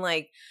that. And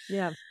like,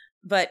 yeah.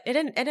 But it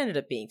ended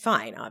up being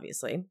fine,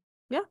 obviously.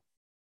 Yeah.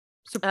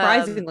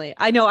 Surprisingly.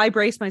 I know I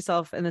braced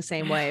myself in the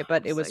same way,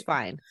 but it was like,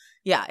 fine.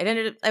 Yeah.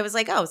 I was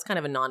like, oh, it's kind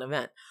of a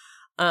non-event.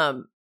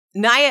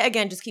 Naya,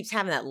 again, just keeps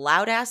having that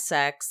loud-ass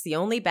sex. The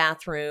only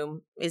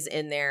bathroom is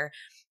in there.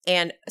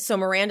 And so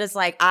Miranda's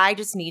like, I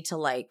just need to,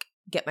 like,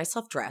 get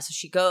myself dressed. So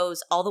she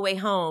goes all the way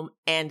home,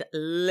 and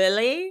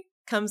Lily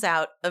comes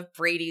out of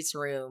Brady's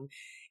room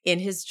in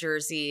his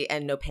jersey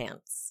and no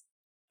pants.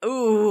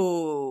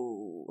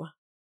 Ooh.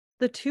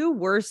 The 2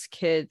 worst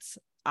kids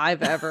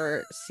I've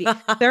ever seen.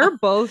 They're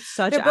both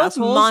such They're both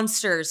assholes.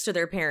 Monsters to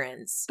their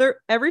parents.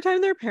 Every time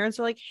their parents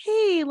are like,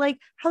 hey, like,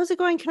 how's it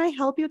going? Can I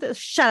help you with this?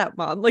 Shut up,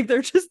 mom. Like,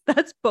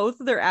 that's both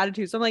of their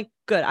attitudes. So I'm like,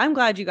 good. I'm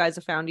glad you guys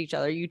have found each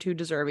other. You 2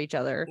 deserve each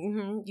other.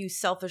 Mm-hmm. You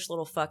selfish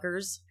little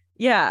fuckers.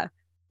 Yeah.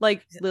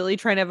 Like Lily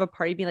trying to have a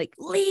party, being like,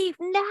 leave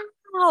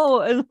now.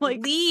 And like,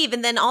 leave.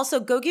 And then also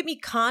go get me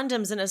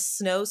condoms in a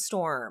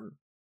snowstorm.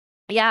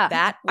 Yeah.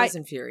 That was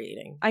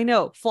infuriating. I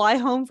know. Fly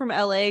home from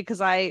LA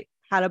because I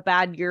had a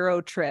bad Euro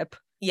trip.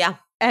 Yeah.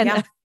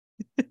 And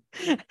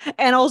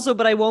and also,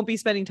 but I won't be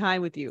spending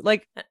time with you.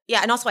 Like,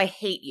 yeah. And also I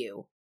hate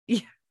you.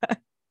 Yeah.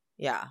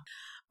 Yeah.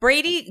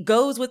 Brady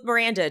goes with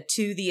Miranda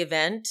to the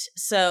event.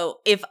 So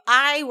if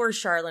I were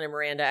Charlotte and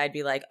Miranda, I'd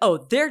be like,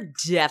 oh, they're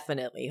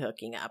definitely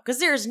hooking up. Because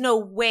there's no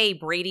way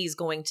Brady's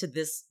going to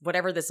this,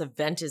 whatever this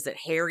event is that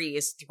Harry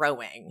is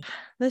throwing.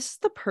 This is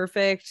the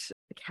perfect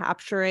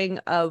capturing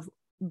of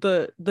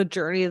the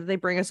journey that they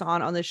bring us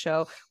on this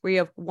show, where you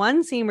have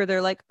one scene where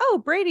they're like,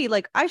 oh, Brady,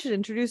 like, I should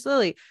introduce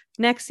Lily.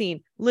 Next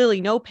scene, Lily,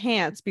 no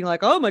pants, being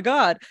like, oh my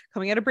God,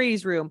 coming out of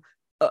Brady's room.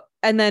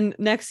 And then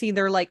next scene,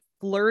 they're like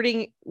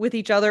flirting with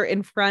each other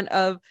in front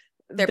of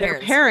their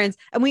parents.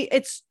 And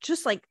it's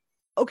just like,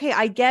 okay,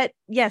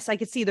 yes, I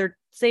could see they're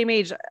same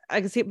age.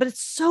 I can see it, but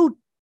it's so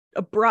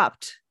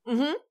abrupt.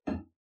 Mm-hmm.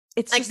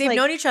 It's like they've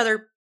known each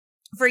other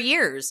for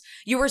years.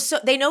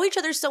 They know each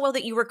other so well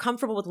that you were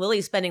comfortable with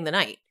Lily spending the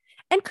night.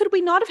 And could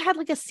we not have had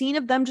like a scene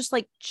of them just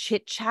like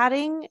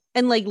chit-chatting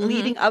and like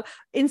leading up?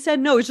 Instead,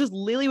 no, it's just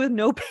Lily with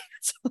no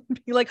pants on,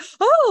 being like,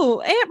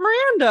 oh, Aunt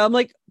Miranda. I'm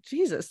like,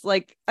 Jesus,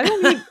 like, I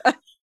don't need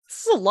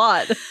this is a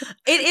lot. It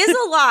is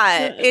a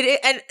lot.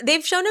 And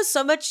they've shown us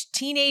so much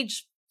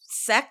teenage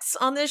sex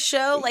on this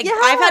show. Like, we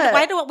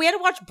had to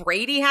watch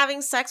Brady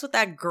having sex with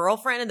that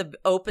girlfriend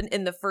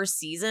in the first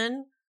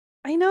season.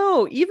 I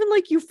know. Even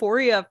like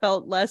Euphoria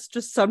felt less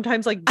just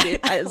sometimes like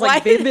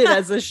vivid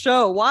as a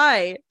show.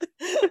 Why?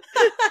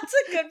 That's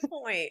a good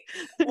point.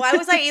 Why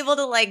was I able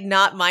to like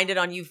not mind it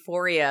on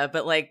Euphoria,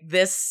 but like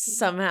this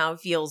somehow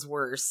feels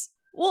worse?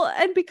 Well,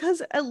 and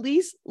because at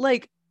least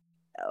like,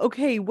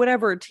 okay,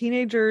 whatever,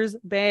 teenagers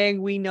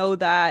bang, we know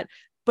that,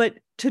 but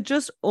to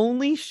just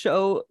only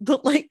show the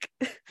like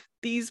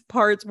these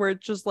parts where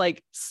it's just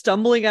like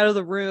stumbling out of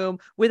the room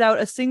without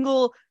a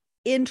single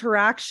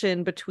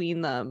interaction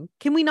between them.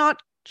 Can we not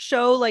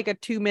show like a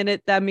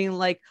 2-minute them being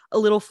like a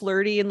little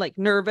flirty and like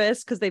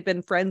nervous because they've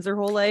been friends their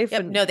whole life?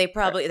 Yep. No,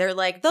 they're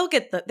like,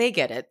 they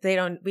get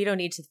it. We don't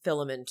need to fill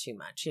them in too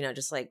much,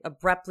 just like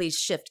abruptly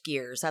shift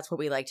gears. That's what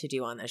we like to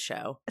do on this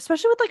show.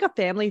 Especially with like a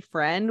family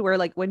friend where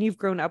like when you've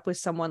grown up with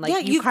someone,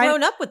 like you've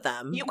grown up with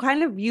them. You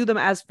kind of view them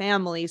as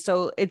family.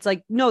 So it's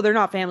like, no, they're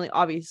not family,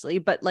 obviously,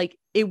 but like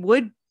it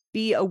would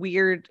be a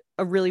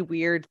really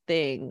weird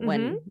thing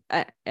when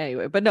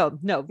anyway, but no,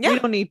 yeah.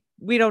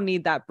 we don't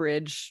need that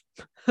bridge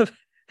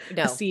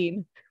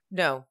scene.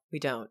 No, we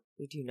don't.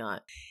 We do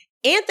not.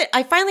 Anthony,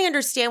 I finally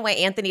understand why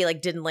Anthony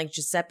like didn't like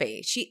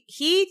Giuseppe.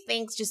 He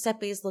thinks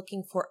Giuseppe is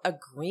looking for a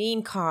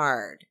green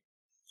card.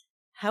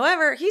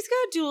 However, he's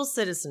got dual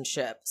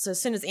citizenship. So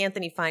as soon as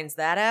Anthony finds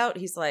that out,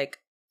 he's like,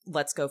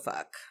 let's go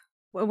fuck.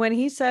 When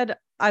he said,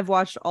 I've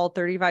watched all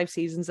 35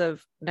 seasons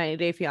of 90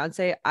 Day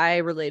Fiancé, I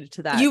related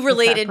to that. You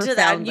related to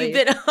that. Profoundly. You've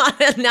been on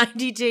a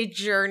 90-day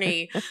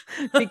journey.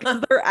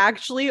 Because there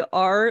actually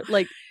are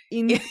like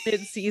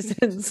infinite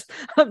seasons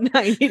of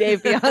 90 Day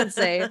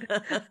Fiancé.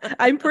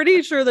 I'm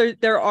pretty sure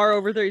there are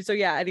over 30. So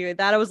yeah, anyway,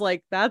 that I was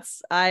like,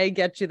 I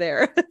get you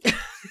there.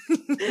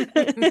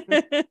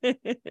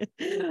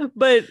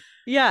 But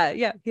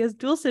yeah, he has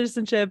dual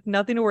citizenship,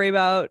 nothing to worry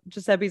about.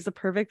 Giuseppe's the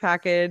perfect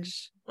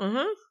package.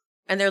 Mm-hmm.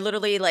 And they're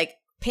literally like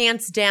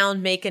pants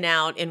down, making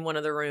out in one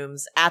of the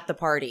rooms at the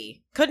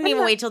party. Couldn't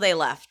even wait till they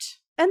left.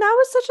 And that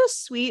was such a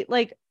sweet,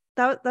 like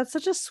that's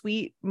such a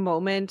sweet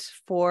moment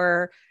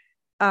for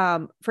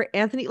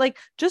Anthony, like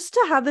just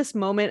to have this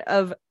moment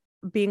of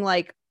being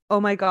like, oh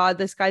my God,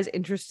 this guy's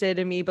interested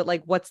in me, but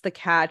like, what's the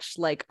catch?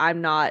 Like,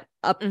 I'm not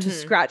up to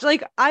scratch.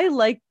 Like, I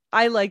like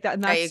that.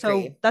 And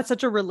that's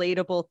such a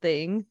relatable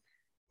thing.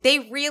 They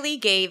really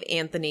gave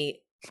Anthony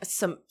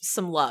some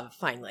love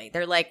finally.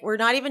 They're like, we're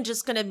not even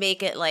just going to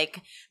make it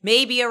like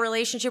maybe a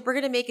relationship. We're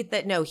going to make it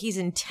that no, he's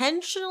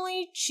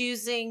intentionally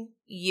choosing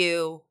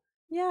you.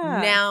 Yeah.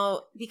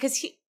 Now,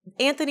 because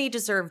Anthony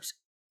deserved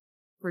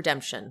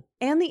redemption.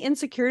 And the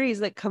insecurities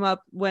that come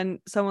up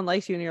when someone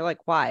likes you and you're like,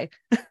 why?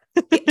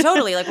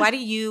 Totally. Like, why do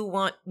you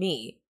want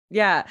me?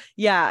 Yeah.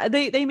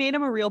 They made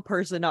him a real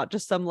person, not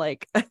just some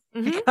like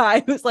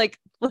guy who's like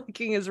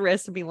flicking his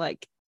wrist and being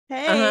like,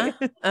 hey.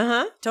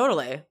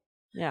 Totally.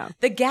 Yeah.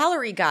 The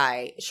gallery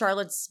guy,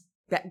 Charlotte's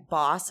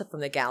boss from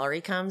the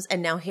gallery comes,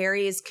 and now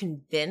Harry is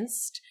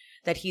convinced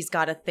that he's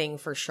got a thing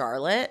for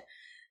Charlotte.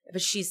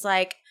 But she's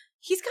like,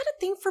 he's got a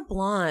thing for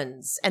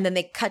blondes. And then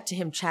they cut to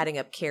him chatting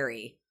up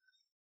Carrie.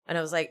 And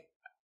I was like,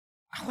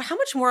 how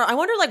much more? I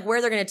wonder like where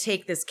they're going to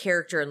take this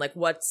character and like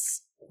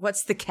what's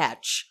the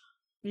catch?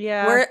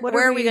 Yeah.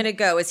 Where are we going to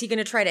go? Is he going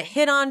to try to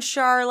hit on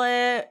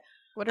Charlotte?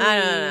 I don't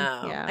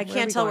know. Yeah, I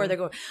can't tell where they're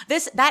going.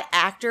 That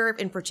actor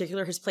in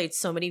particular has played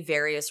so many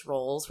various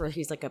roles where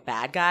he's like a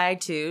bad guy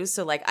too.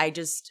 So like I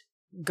just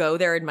go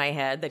there in my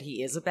head that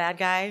he is a bad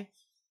guy.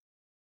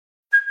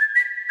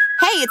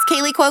 Hey, it's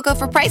Kaylee Cuoco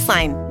for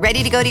Priceline.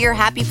 Ready to go to your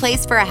happy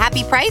place for a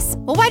happy price?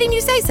 Well, why didn't you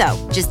say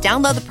so? Just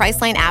download the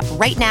Priceline app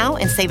right now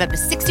and save up to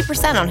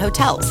 60% on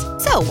hotels.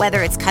 So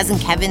whether it's Cousin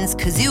Kevin's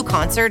Kazoo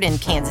Concert in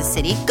Kansas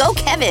City, go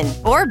Kevin,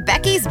 or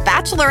Becky's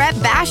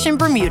Bachelorette Bash in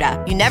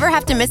Bermuda, you never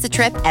have to miss a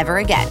trip ever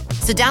again.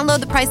 So download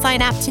the Priceline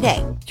app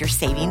today. Your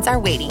savings are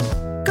waiting.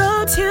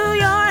 Go to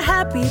your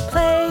happy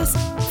place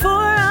for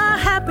a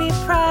happy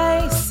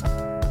price.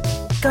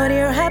 Go to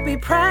your happy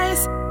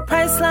price,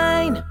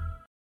 Priceline.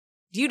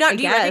 Do you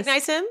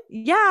recognize him?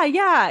 Yeah.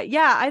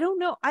 I don't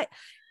know.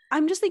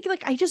 I'm just thinking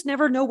like, I just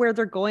never know where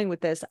they're going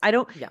with this.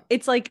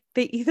 It's like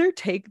they either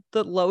take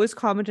the lowest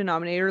common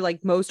denominator,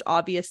 like most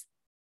obvious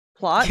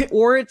plot,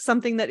 or it's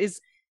something that is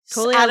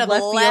totally out of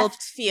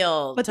left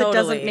field, but that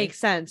doesn't make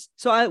sense.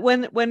 So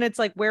when it's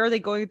like, where are they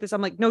going with this?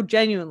 I'm like, no,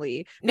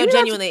 genuinely.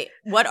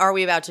 What are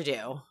we about to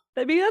do?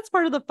 Maybe that's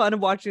part of the fun of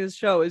watching this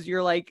show is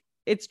you're like,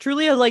 it's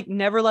truly a like,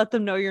 never let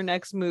them know your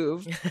next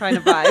move kind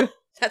of vibe.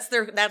 That's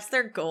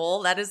their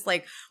goal. That is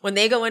like when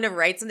they go in to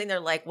write something, they're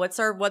like, what's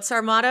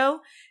our motto?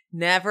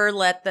 Never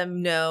let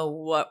them know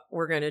what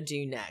we're going to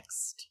do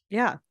next.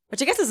 Yeah.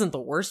 Which I guess isn't the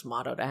worst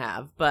motto to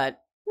have, but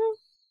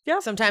yeah,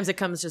 sometimes it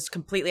comes just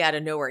completely out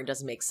of nowhere and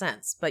doesn't make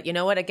sense. But you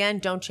know what? Again,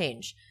 don't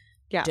change.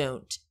 Yeah.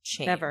 Don't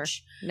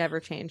change. Never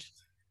change.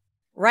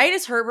 Right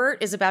as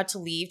Herbert is about to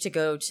leave to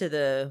go to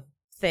the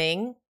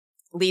thing,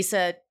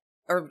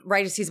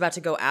 right as he's about to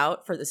go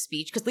out for the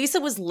speech, because Lisa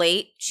was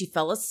late, she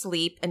fell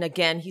asleep, and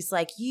again he's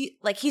like,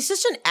 he's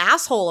just an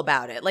asshole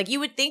about it. Like you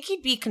would think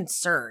he'd be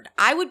concerned.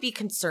 I would be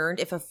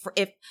concerned if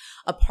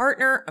a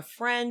partner, a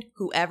friend,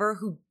 whoever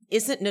who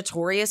isn't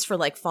notorious for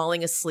like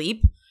falling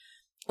asleep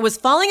was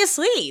falling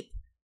asleep.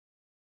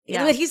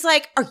 Yeah, but he's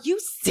like, "Are you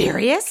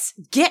serious?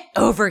 Get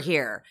over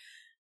here!"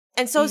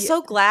 And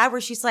so glad where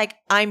she's like,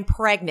 "I'm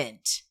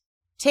pregnant.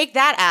 Take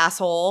that,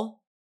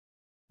 asshole."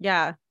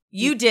 Yeah,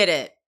 you did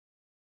it.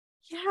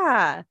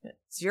 Yeah.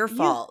 It's your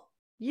fault.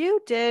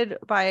 You did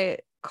by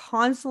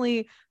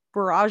constantly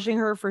barraging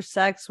her for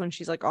sex when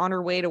she's like on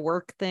her way to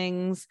work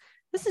things.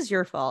 This is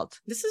your fault.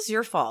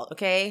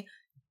 Okay?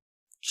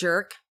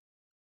 Jerk.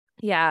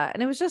 Yeah.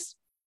 And it was just,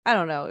 I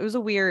don't know. It was a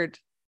weird.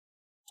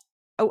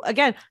 Oh,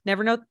 again,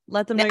 never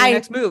let them know your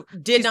next move.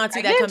 Did not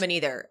see that coming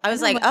either. I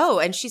was like, oh,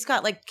 and she's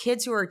got like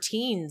kids who are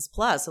teens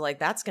plus. So like,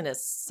 that's going to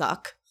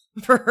suck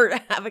for her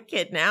to have a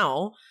kid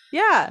now.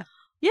 Yeah.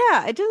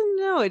 Yeah, I didn't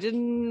know. It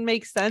didn't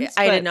make sense.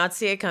 I did not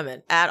see it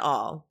coming at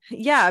all.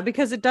 Yeah,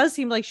 because it does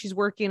seem like she's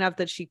working up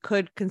that she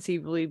could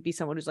conceivably be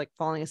someone who's like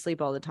falling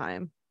asleep all the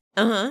time.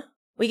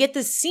 We get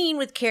this scene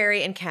with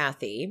Carrie and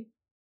Kathy.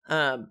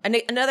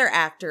 And another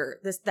actor,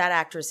 that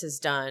actress has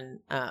done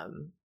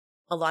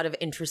a lot of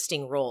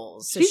interesting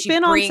roles. So she's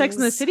been on Sex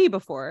and the City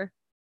before.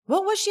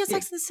 What was she on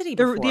Sex and the City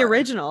before? The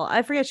original.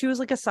 I forget. She was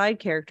like a side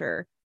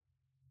character.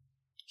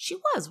 She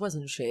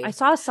wasn't she? I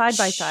saw Side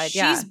by Side.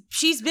 Yeah,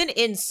 she's been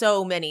in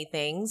so many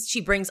things.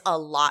 She brings a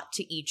lot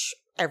to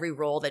every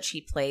role that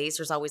she plays.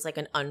 There's always like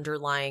an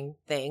underlying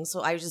thing. So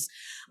I was just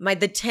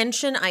the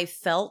tension I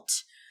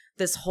felt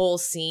this whole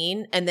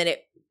scene, and then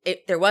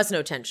there was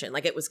no tension.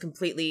 Like, it was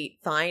completely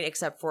fine,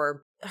 except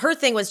for her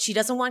thing was she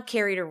doesn't want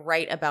Carrie to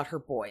write about her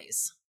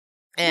boys.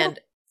 And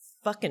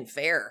fucking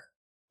fair.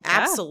 Yeah.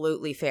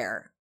 Absolutely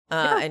fair.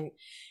 And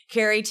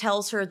Carrie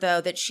tells her, though,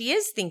 that she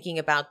is thinking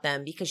about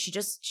them because she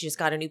just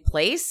got a new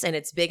place and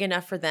it's big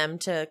enough for them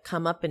to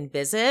come up and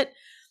visit.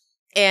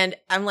 And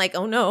I'm like,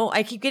 oh no,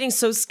 I keep getting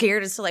so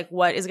scared as to like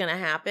what is going to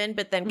happen.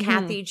 But then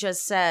Kathy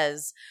just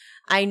says,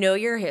 I know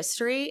your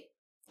history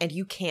and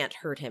you can't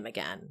hurt him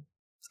again.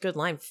 It's a good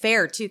line.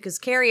 Fair too, because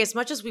Carrie, as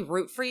much as we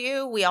root for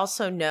you, we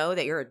also know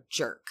that you're a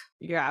jerk.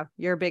 Yeah,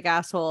 you're a big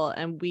asshole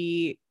and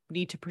we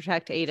need to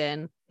protect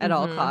Aiden at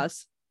all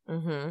costs.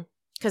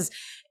 Because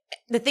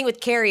the thing with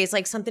Carrie is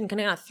like something can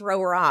kind of throw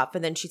her off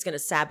and then she's going to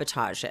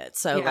sabotage it.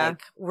 So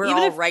like we're even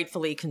all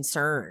rightfully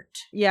concerned.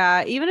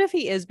 Yeah. Even if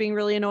he is being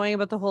really annoying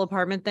about the whole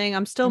apartment thing,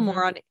 I'm still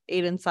more on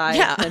Aiden's side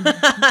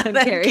than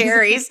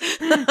Carrie's.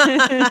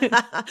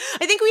 I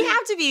think we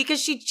have to be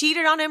because she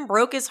cheated on him,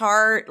 broke his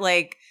heart.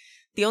 Like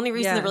the only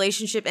reason the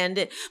relationship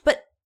ended.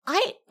 But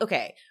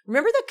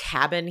remember the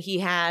cabin he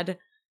had?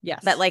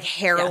 Yes. That like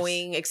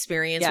harrowing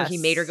experience where he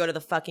made her go to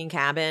the fucking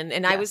cabin.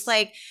 And I was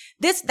like,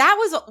 that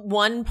was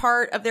one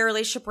part of their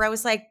relationship where I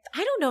was like,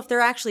 I don't know if they're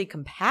actually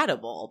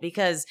compatible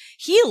because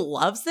he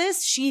loves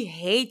this. She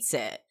hates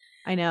it.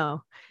 I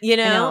know. You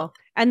know? I know.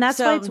 And that's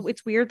why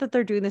it's weird that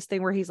they're doing this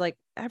thing where he's like,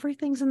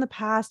 everything's in the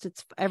past.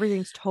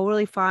 Everything's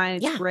totally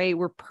fine. It's great.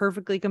 We're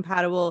perfectly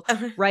compatible.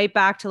 Right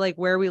back to like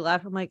where we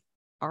left. I'm like,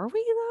 are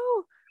we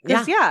though?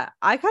 Because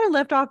I kind of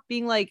left off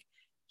being like,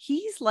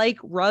 he's like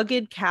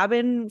rugged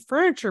cabin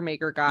furniture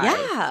maker guy.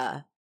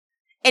 Yeah.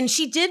 And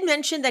she did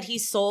mention that he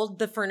sold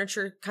the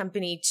furniture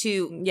company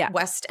to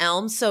West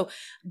Elm. So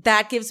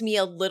that gives me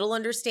a little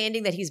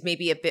understanding that he's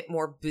maybe a bit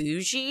more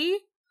bougie.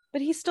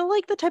 But he's still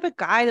like the type of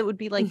guy that would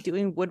be like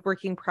doing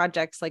woodworking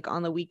projects like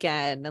on the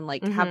weekend and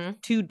like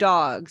have 2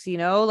 dogs, you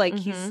know? Like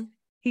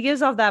he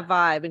gives off that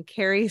vibe. And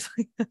Carrie's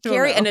like,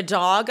 Carrie and a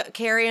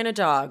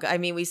dog. I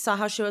mean, we saw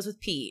how she was with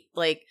Pete.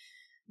 Like,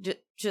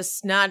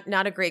 just not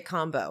a great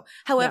combo.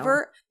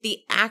 However, the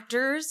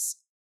actors,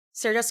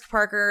 Sarah Jessica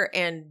Parker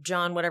and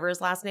John, whatever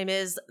his last name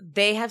is,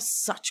 they have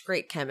such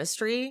great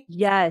chemistry.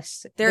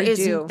 Yes,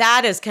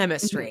 that is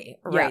chemistry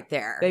right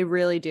there. They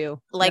really do.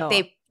 Like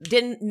they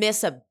didn't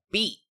miss a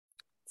beat.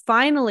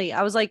 Finally,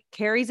 I was like,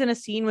 Carrie's in a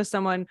scene with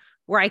someone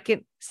where I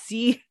can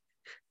see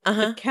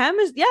the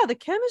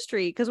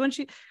chemistry. Because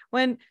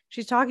when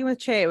she's talking with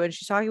Che, when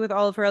she's talking with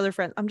all of her other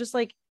friends, I'm just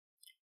like,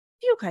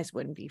 you guys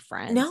wouldn't be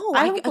friends. No,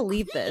 I don't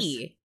believe this.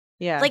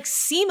 Yeah. Like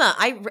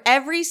Seema,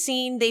 every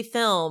scene they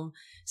film,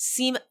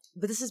 Seema,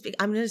 but this is,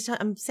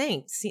 I'm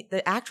saying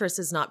the actress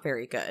is not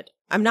very good.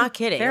 I'm not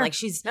kidding. Fair. Like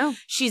she's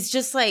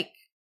just like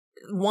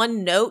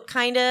one note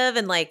kind of.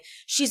 And like,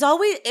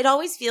 it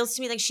always feels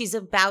to me like she's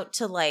about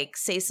to like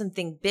say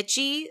something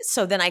bitchy.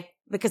 So then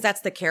because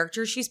that's the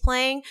character she's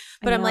playing.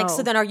 But I'm like,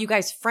 so then are you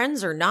guys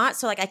friends or not?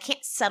 So like, I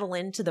can't settle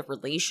into the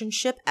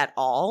relationship at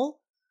all.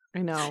 I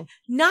know.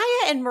 Naya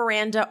and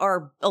Miranda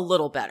are a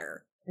little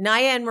better.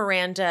 Naya and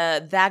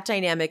Miranda, that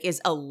dynamic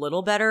is a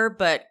little better,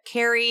 but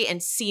Carrie and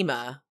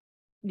Seema,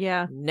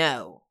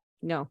 no,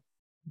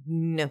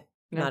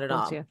 not at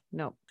all.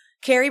 No.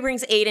 Carrie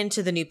brings Aiden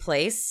to the new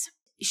place.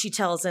 She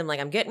tells him, like,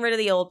 I'm getting rid of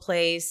the old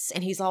place,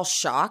 and he's all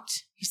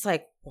shocked. He's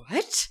like,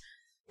 what?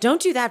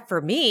 Don't do that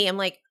for me. I'm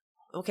like,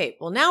 okay,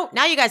 well, now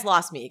you guys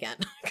lost me again,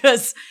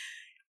 because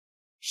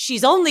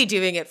she's only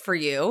doing it for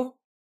you.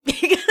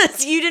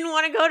 Because you didn't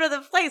want to go to the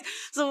place.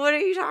 So what are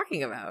you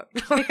talking about?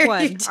 Pick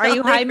one. Are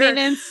you high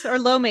maintenance or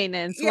low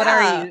maintenance? Yeah. What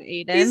are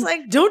you, Aiden? He's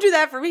like, don't do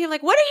that for me. I'm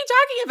like, what are you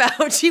talking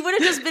about? She would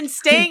have just been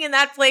staying in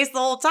that place the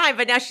whole time.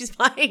 But now she's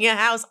buying a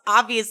house,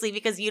 obviously,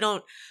 because you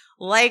don't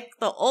like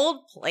the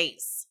old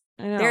place.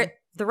 I know.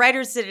 The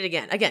writers did it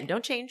again. Again,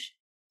 don't change.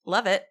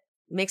 Love it.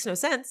 Makes no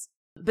sense.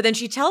 But then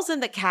she tells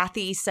him that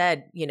Kathy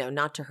said,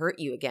 not to hurt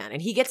you again.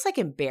 And he gets like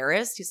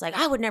embarrassed. He's like,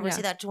 I would never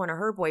say that to one of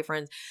her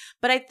boyfriends.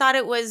 But I thought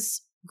it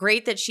was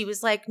great that she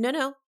was like,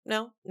 no,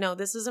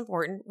 this is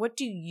important. What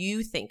do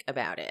you think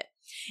about it?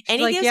 And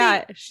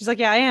she's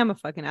like, I am a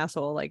fucking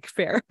asshole. Like,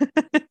 fair.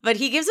 But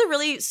he gives a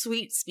really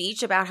sweet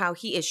speech about how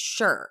he is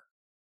sure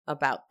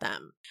about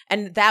them.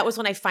 And that was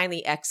when I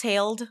finally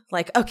exhaled.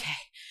 Like, okay,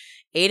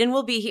 Aiden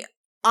will be here.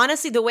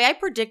 Honestly, the way I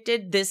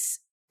predicted this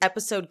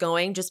episode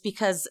going, just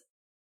because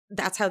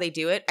that's how they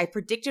do it, I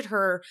predicted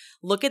her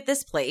look at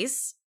this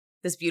place,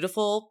 this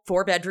beautiful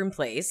 4-bedroom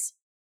place.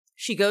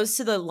 She goes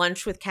to the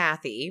lunch with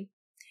Kathy.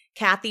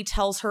 Kathy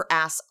tells her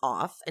ass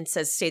off and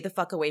says, stay the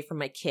fuck away from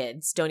my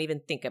kids. Don't even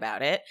think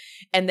about it.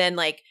 And then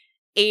like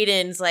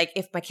Aiden's like,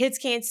 if my kids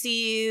can't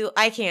see you,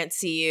 I can't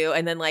see you.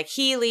 And then like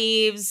he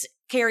leaves,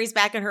 Carrie's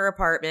back in her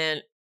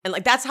apartment. And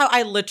like, that's how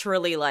I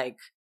literally like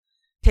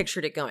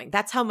pictured it going.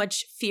 That's how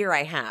much fear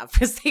I have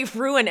because they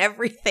ruin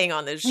everything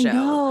on this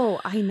show.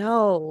 I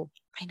know.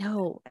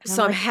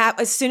 So I'm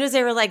happy. As soon as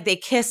they were like, they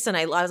kissed and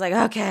I was like,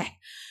 okay.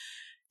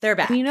 They're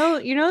back. You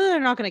know they're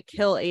not going to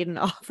kill Aiden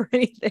off or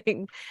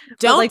anything.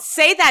 Don't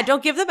say that.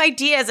 Don't give them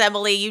ideas,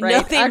 Emily. You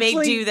know they may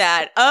do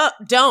that. Oh,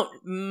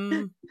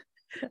 don't.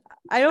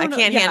 don't know.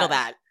 can't handle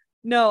that.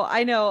 No,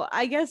 I know.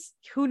 I guess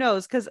who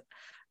knows? Because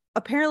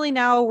apparently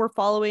now we're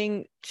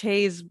following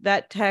Che's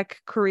vet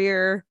tech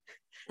career.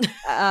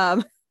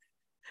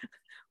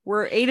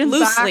 We're Aiden's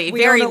loosely, back.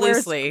 very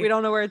loosely. We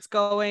don't know where it's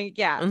going.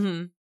 Yeah.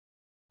 Mm-hmm.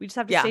 We just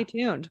have to stay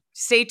tuned.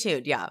 Stay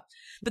tuned, yeah.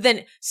 But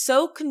then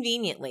so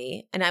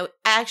conveniently, and I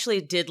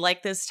actually did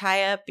like this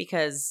tie-up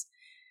because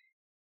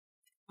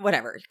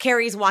whatever.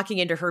 Carrie's walking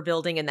into her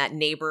building and that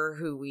neighbor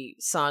who we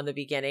saw in the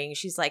beginning,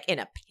 she's like in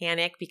a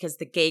panic because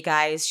the gay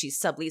guys she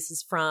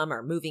subleases from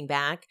are moving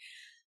back.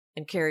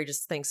 And Carrie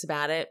just thinks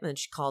about it. And then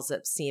she calls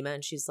up Seema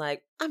and she's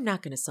like, I'm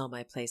not going to sell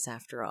my place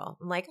after all.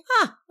 I'm like,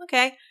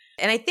 okay.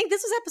 And I think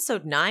this was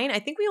episode 9. I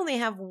think we only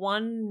have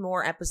one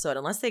more episode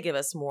unless they give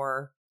us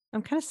more.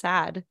 I'm kind of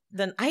sad.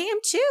 Then I am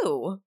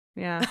too.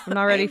 Yeah. I'm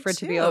not ready for it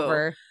to be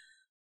over.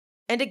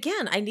 And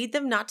again, I need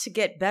them not to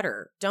get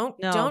better. Don't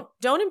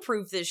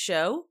improve this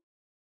show.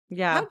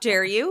 Yeah. How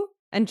dare you?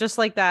 And just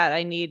like that,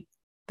 I need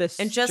this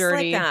And just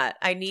like that,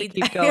 I need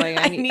to keep going.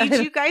 I need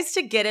you guys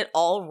to get it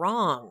all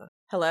wrong.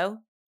 Hello?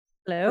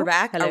 Hello? We're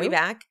back. Hello? Are we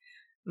back?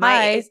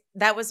 Hi.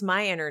 That was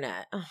my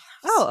internet.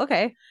 Oh,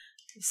 okay.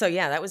 So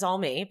yeah, that was all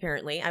me,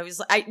 apparently.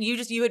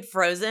 You had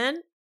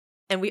frozen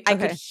and I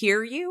could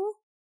hear you,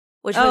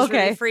 which was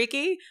really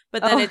freaky.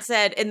 But then it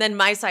said, and then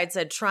my side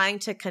said trying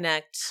to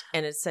connect,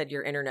 and it said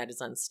your internet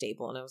is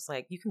unstable. And I was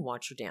like, you can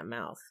watch your damn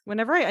mouth.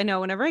 Whenever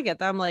I get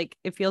that, I'm like,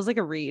 it feels like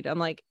a read. I'm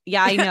like,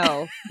 yeah, I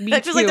know. Me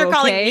It's too, just like they're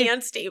calling okay? me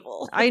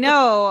unstable. I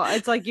know.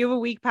 It's like you have a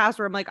weak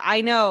password. I'm like,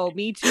 I know,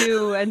 me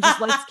too. And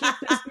just let's keep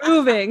this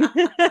moving.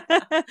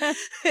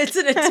 It's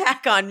an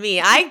attack on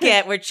me. I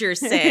get what you're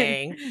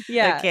saying.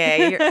 Yeah.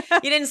 Okay.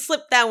 You didn't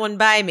slip that one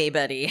by me,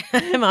 buddy.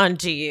 I'm on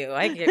to you.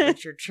 I get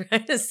what you're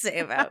trying to say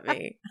about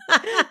me.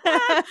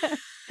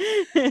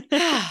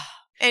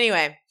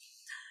 Anyway.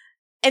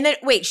 And then,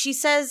 wait, she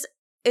says,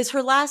 is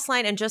her last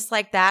line, and just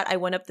like that, I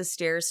went up the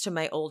stairs to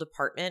my old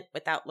apartment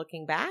without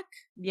looking back?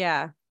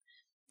 Yeah.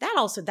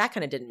 That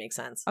kind of didn't make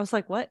sense. I was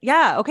like, what?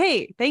 Yeah.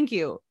 Okay. Thank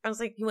you. I was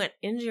like, you went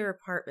into your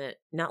apartment,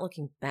 not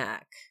looking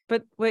back.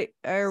 But wait,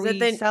 are So we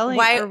then selling?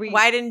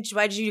 why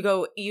did you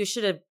go? You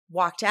should have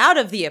walked out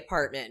of the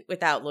apartment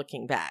without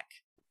looking back,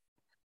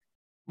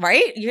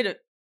 right? You had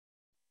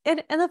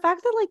and the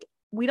fact that like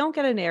we don't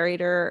get a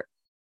narrator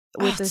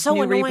with this so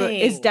new annoying. reboot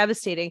is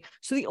devastating.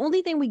 So the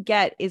only thing we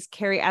get is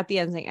Carrie at the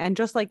end, and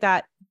just like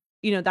that,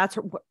 that's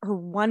her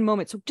one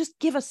moment. So just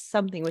give us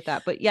something with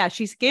that. But yeah,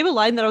 she gave a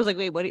line that I was like,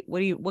 wait,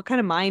 what kind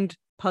of mind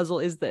puzzle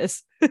is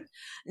this?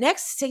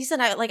 Next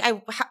season,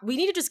 we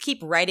need to just keep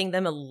writing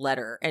them a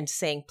letter and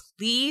saying,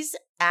 please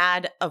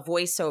add a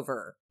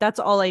voiceover. That's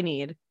all I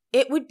need.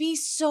 It would be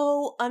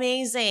so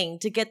amazing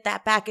to get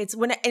that back. It's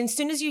as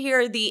soon as you hear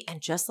and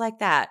just like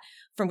that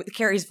from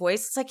Carrie's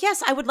voice, it's like,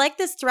 yes, I would like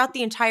this throughout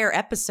the entire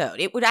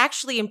episode. It would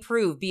actually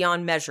improve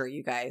beyond measure,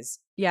 you guys.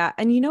 Yeah.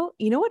 And you know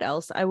what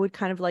else I would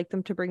kind of like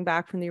them to bring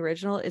back from the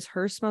original is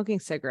her smoking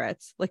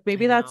cigarettes. Like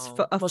maybe that's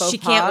a faux she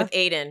pas. can't with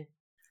Aiden.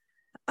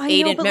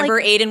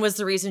 Remember Aiden was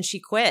the reason she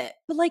quit.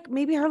 But like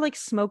maybe her like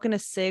smoking a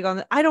cig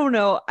on I don't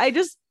know. I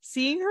just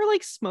seeing her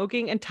like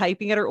smoking and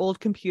typing at her old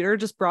computer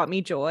just brought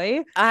me joy.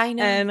 I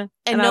know. And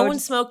no one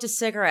just smoked a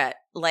cigarette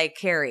like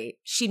Carrie.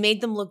 She made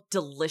them look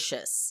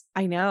delicious.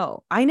 I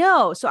know.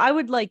 So I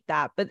would like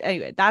that. But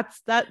anyway,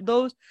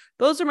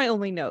 those are my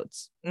only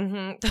notes.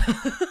 Mm-hmm.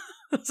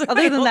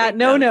 Other than that,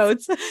 no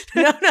notes.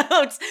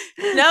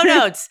 No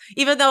notes.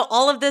 Even though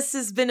all of this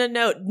has been a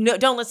note. No,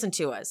 don't listen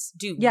to us.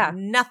 Do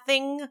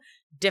nothing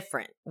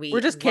different. We're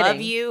just love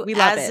kidding. you we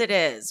love as it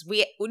is.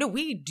 We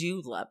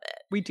do love it.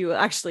 We do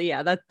actually.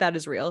 Yeah, that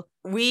is real.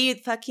 We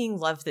fucking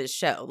love this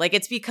show. Like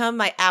it's become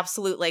my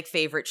absolute like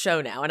favorite show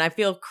now, and I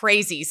feel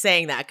crazy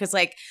saying that because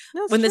like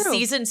when the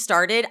season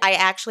started, I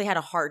actually had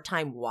a hard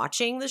time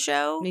watching the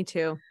show. Me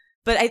too.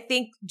 But I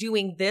think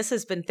doing this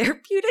has been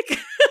therapeutic.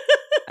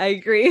 I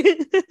agree.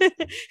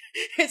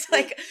 It's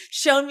like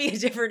shown me a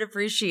different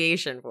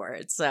appreciation for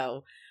it.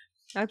 So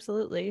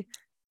absolutely.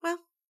 Well,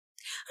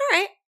 all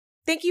right.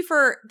 Thank you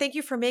for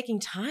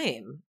making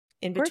time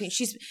in between.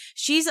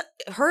 She's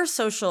her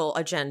social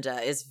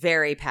agenda is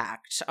very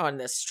packed on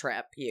this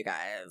trip, you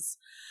guys.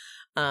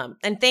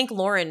 And thank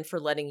Lauren for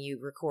letting you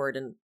record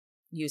and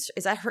use.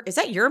 Is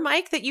that your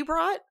mic that you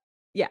brought?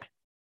 Yeah.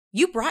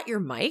 You brought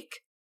your mic?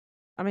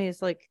 I mean,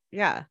 it's like,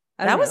 yeah.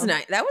 That was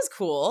nice. That was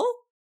cool.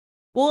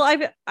 Well,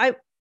 I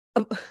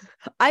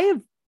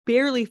have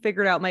barely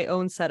figured out my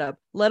own setup,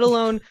 let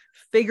alone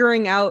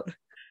figuring out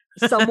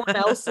someone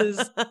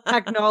else's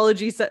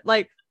technology set.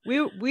 Like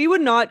we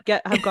would not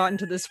have gotten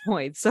to this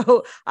point.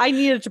 So I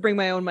needed to bring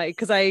my own mic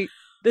because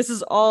this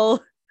is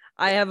all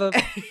I have a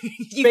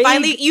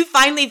you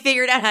finally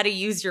figured out how to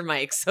use your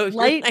mic. So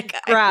light like,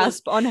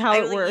 grasp on how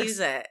it works. Use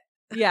it.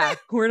 Yeah,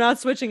 we're not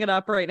switching it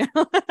up right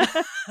now.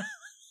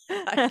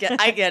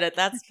 I get it.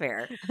 That's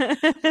fair.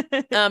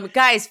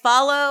 Guys,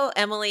 follow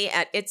Emily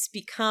at It's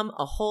Become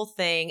a Whole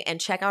Thing and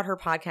check out her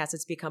podcast,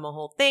 It's Become a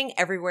Whole Thing,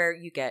 everywhere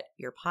you get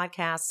your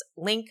podcasts.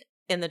 Link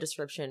in the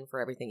description for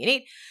everything you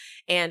need.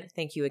 And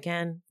thank you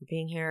again for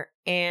being here.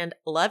 And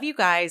love you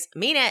guys.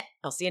 Mean it.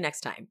 I'll see you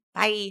next time.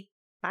 Bye.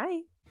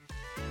 Bye.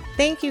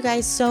 Thank you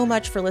guys so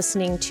much for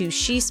listening to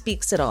She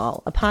Speaks It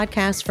All, a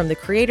podcast from the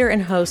creator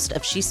and host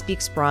of She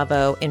Speaks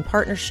Bravo in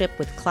partnership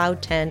with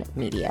Cloud 10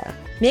 Media.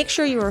 Make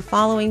sure you are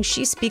following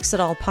She Speaks It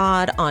All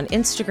Pod on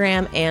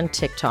Instagram and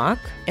TikTok.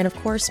 And of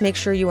course, make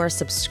sure you are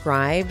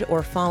subscribed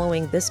or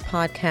following this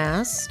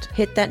podcast.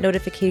 Hit that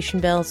notification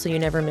bell so you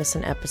never miss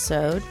an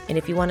episode. And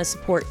if you want to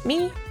support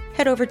me,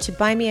 head over to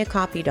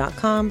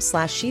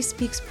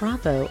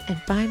buymeacoffee.com/SheSpeaksBravo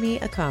and buy me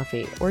a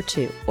coffee or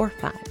 2 or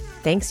 5.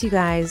 Thanks, you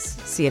guys.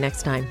 See you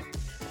next time.